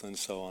growth and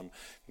so on.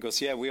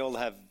 Because, yeah, we all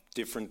have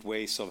different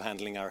ways of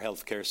handling our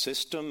healthcare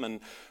system, and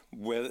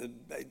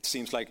it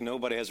seems like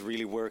nobody has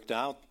really worked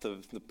out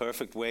the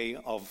perfect way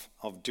of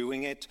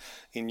doing it.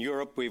 In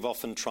Europe, we've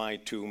often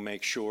tried to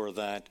make sure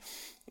that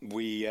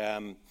we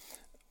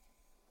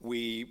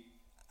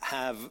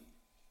have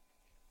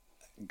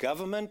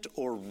government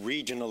or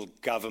regional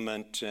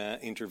government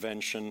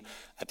intervention,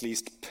 at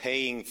least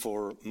paying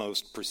for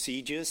most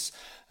procedures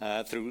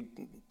through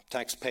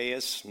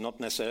taxpayers, not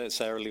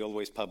necessarily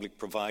always public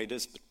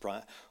providers,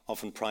 but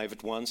often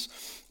private ones.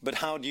 But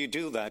how do you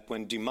do that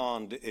when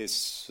demand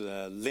is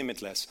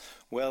limitless?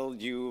 Well,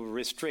 you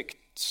restrict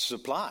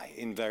supply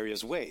in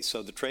various ways.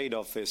 So the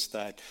trade-off is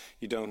that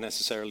you don't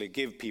necessarily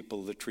give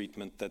people the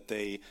treatment that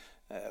they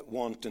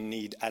want and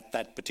need at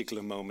that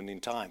particular moment in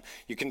time.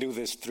 You can do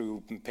this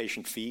through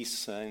patient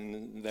fees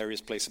in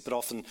various places, but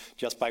often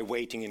just by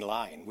waiting in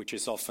line, which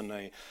is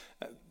often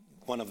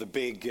one of the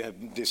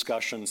big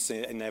discussions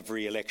in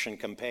every election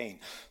campaign.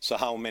 So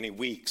how many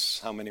weeks,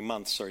 how many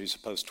months are you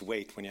supposed to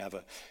wait when you have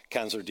a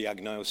cancer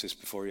diagnosis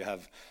before you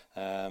have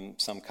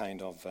some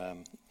kind of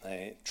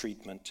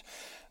treatment?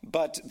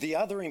 But the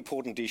other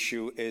important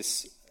issue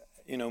is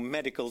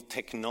medical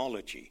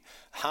technology.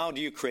 How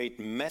do you create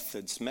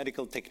methods,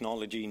 medical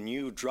technology,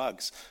 new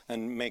drugs,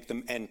 and make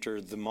them enter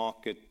the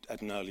market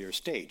at an earlier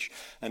stage?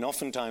 And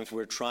oftentimes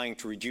we're trying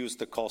to reduce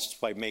the costs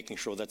by making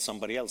sure that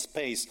somebody else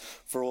pays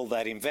for all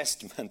that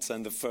investments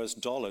and the first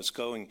dollars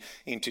going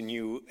into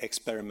new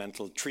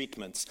experimental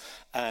treatments.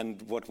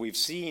 And what we've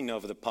seen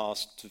over the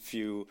past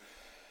few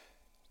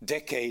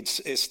decades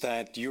is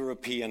that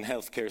European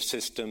healthcare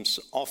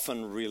systems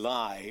often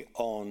rely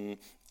on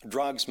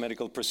drugs,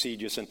 medical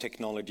procedures and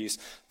technologies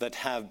that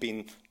have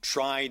been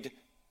tried,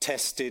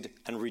 tested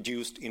and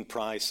reduced in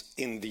price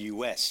in the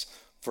US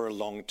for a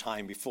long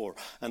time before.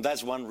 And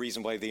that's one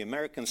reason why the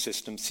American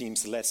system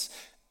seems less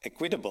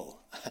equitable,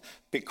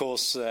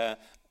 because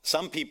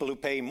Some people who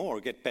pay more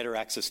get better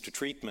access to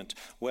treatment.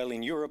 Well,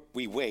 in Europe,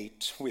 we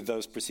wait with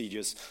those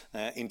procedures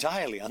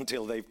entirely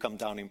until they've come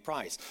down in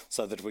price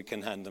so that we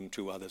can hand them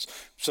to others.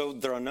 So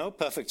there are no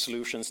perfect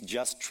solutions,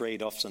 just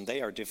trade-offs, and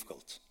they are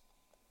difficult.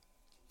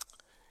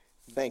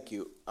 Thank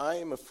you. I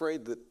am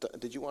afraid that,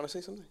 did you want to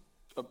say something?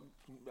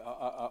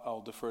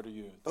 I'll defer to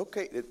you.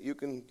 Okay, you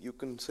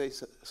can say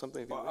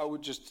something if you wish. I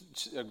would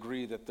just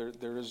agree that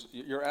there is,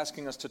 you're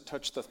asking us to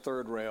touch the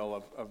third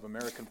rail of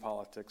American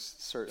politics,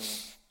 certainly.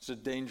 It's a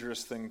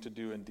dangerous thing to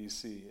do in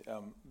D.C.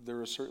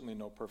 There is certainly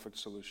no perfect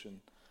solution.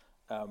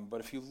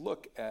 But if you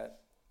look at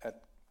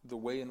the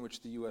way in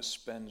which the U.S.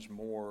 spends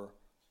more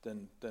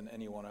than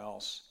anyone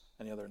else,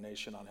 any other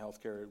nation on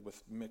healthcare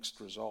with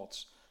mixed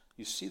results,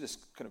 you see this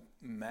kind of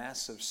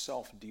massive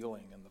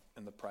self-dealing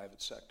in the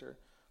private sector.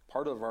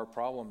 Part of our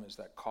problem is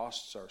that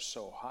costs are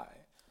so high.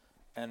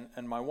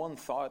 And my one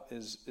thought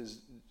is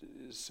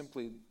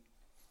simply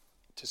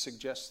to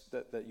suggest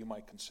that you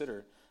might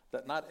consider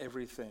that not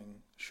everything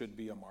should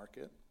be a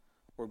market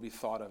or be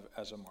thought of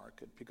as a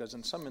market, because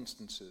in some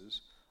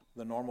instances,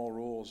 the normal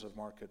rules of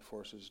market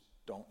forces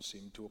don't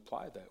seem to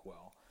apply that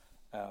well.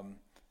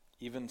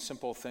 Even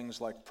simple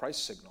things like price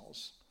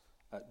signals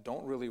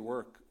don't really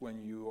work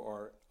when you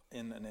are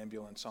in an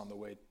ambulance on the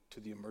way to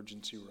the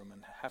emergency room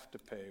and have to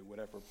pay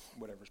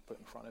whatever's put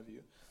in front of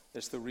you.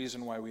 It's the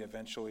reason why we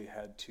eventually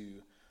had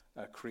to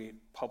create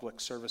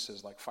public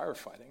services like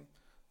firefighting,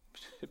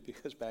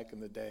 because back in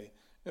the day,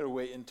 you had to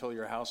wait until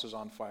your house is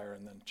on fire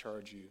and then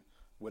charge you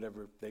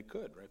whatever they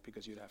could, right?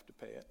 Because you'd have to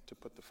pay it to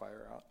put the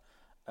fire out.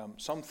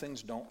 Some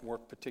things don't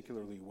work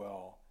particularly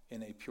well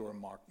in a pure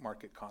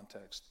market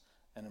context,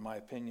 and in my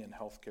opinion,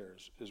 healthcare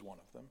is one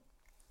of them.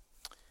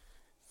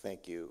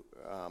 Thank you.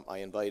 I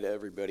invite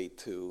everybody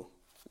to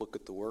look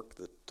at the work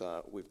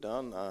that we've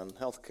done on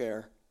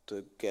healthcare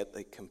to get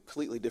a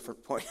completely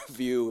different point of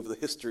view of the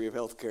history of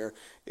healthcare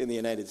in the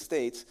United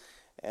States.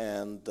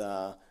 And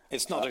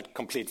it's not a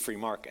complete free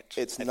market.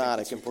 It's not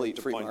a complete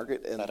free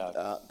market, and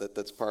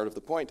that's part of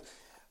the point.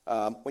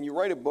 When you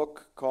write a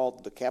book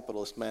called The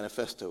Capitalist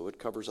Manifesto, it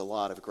covers a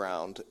lot of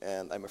ground,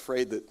 and I'm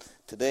afraid that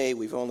today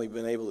we've only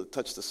been able to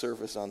touch the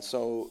surface on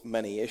so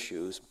many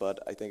issues, but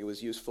I think it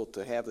was useful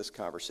to have this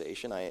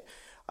conversation.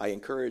 I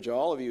encourage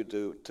all of you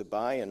to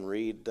buy and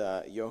read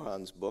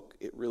Johan's book.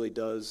 It really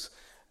does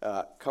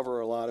cover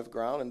a lot of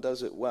ground and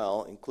does it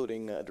well,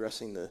 including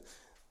addressing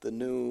the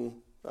new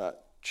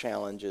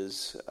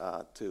challenges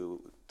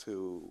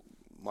to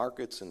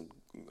markets and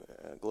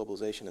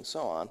globalization and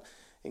so on,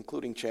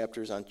 including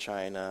chapters on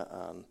China,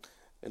 on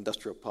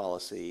industrial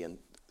policy, and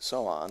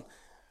so on.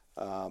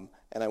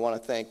 And I want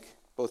to thank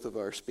both of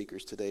our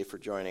speakers today for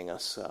joining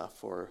us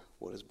for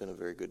what has been a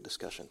very good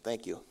discussion.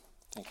 Thank you.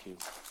 Thank you.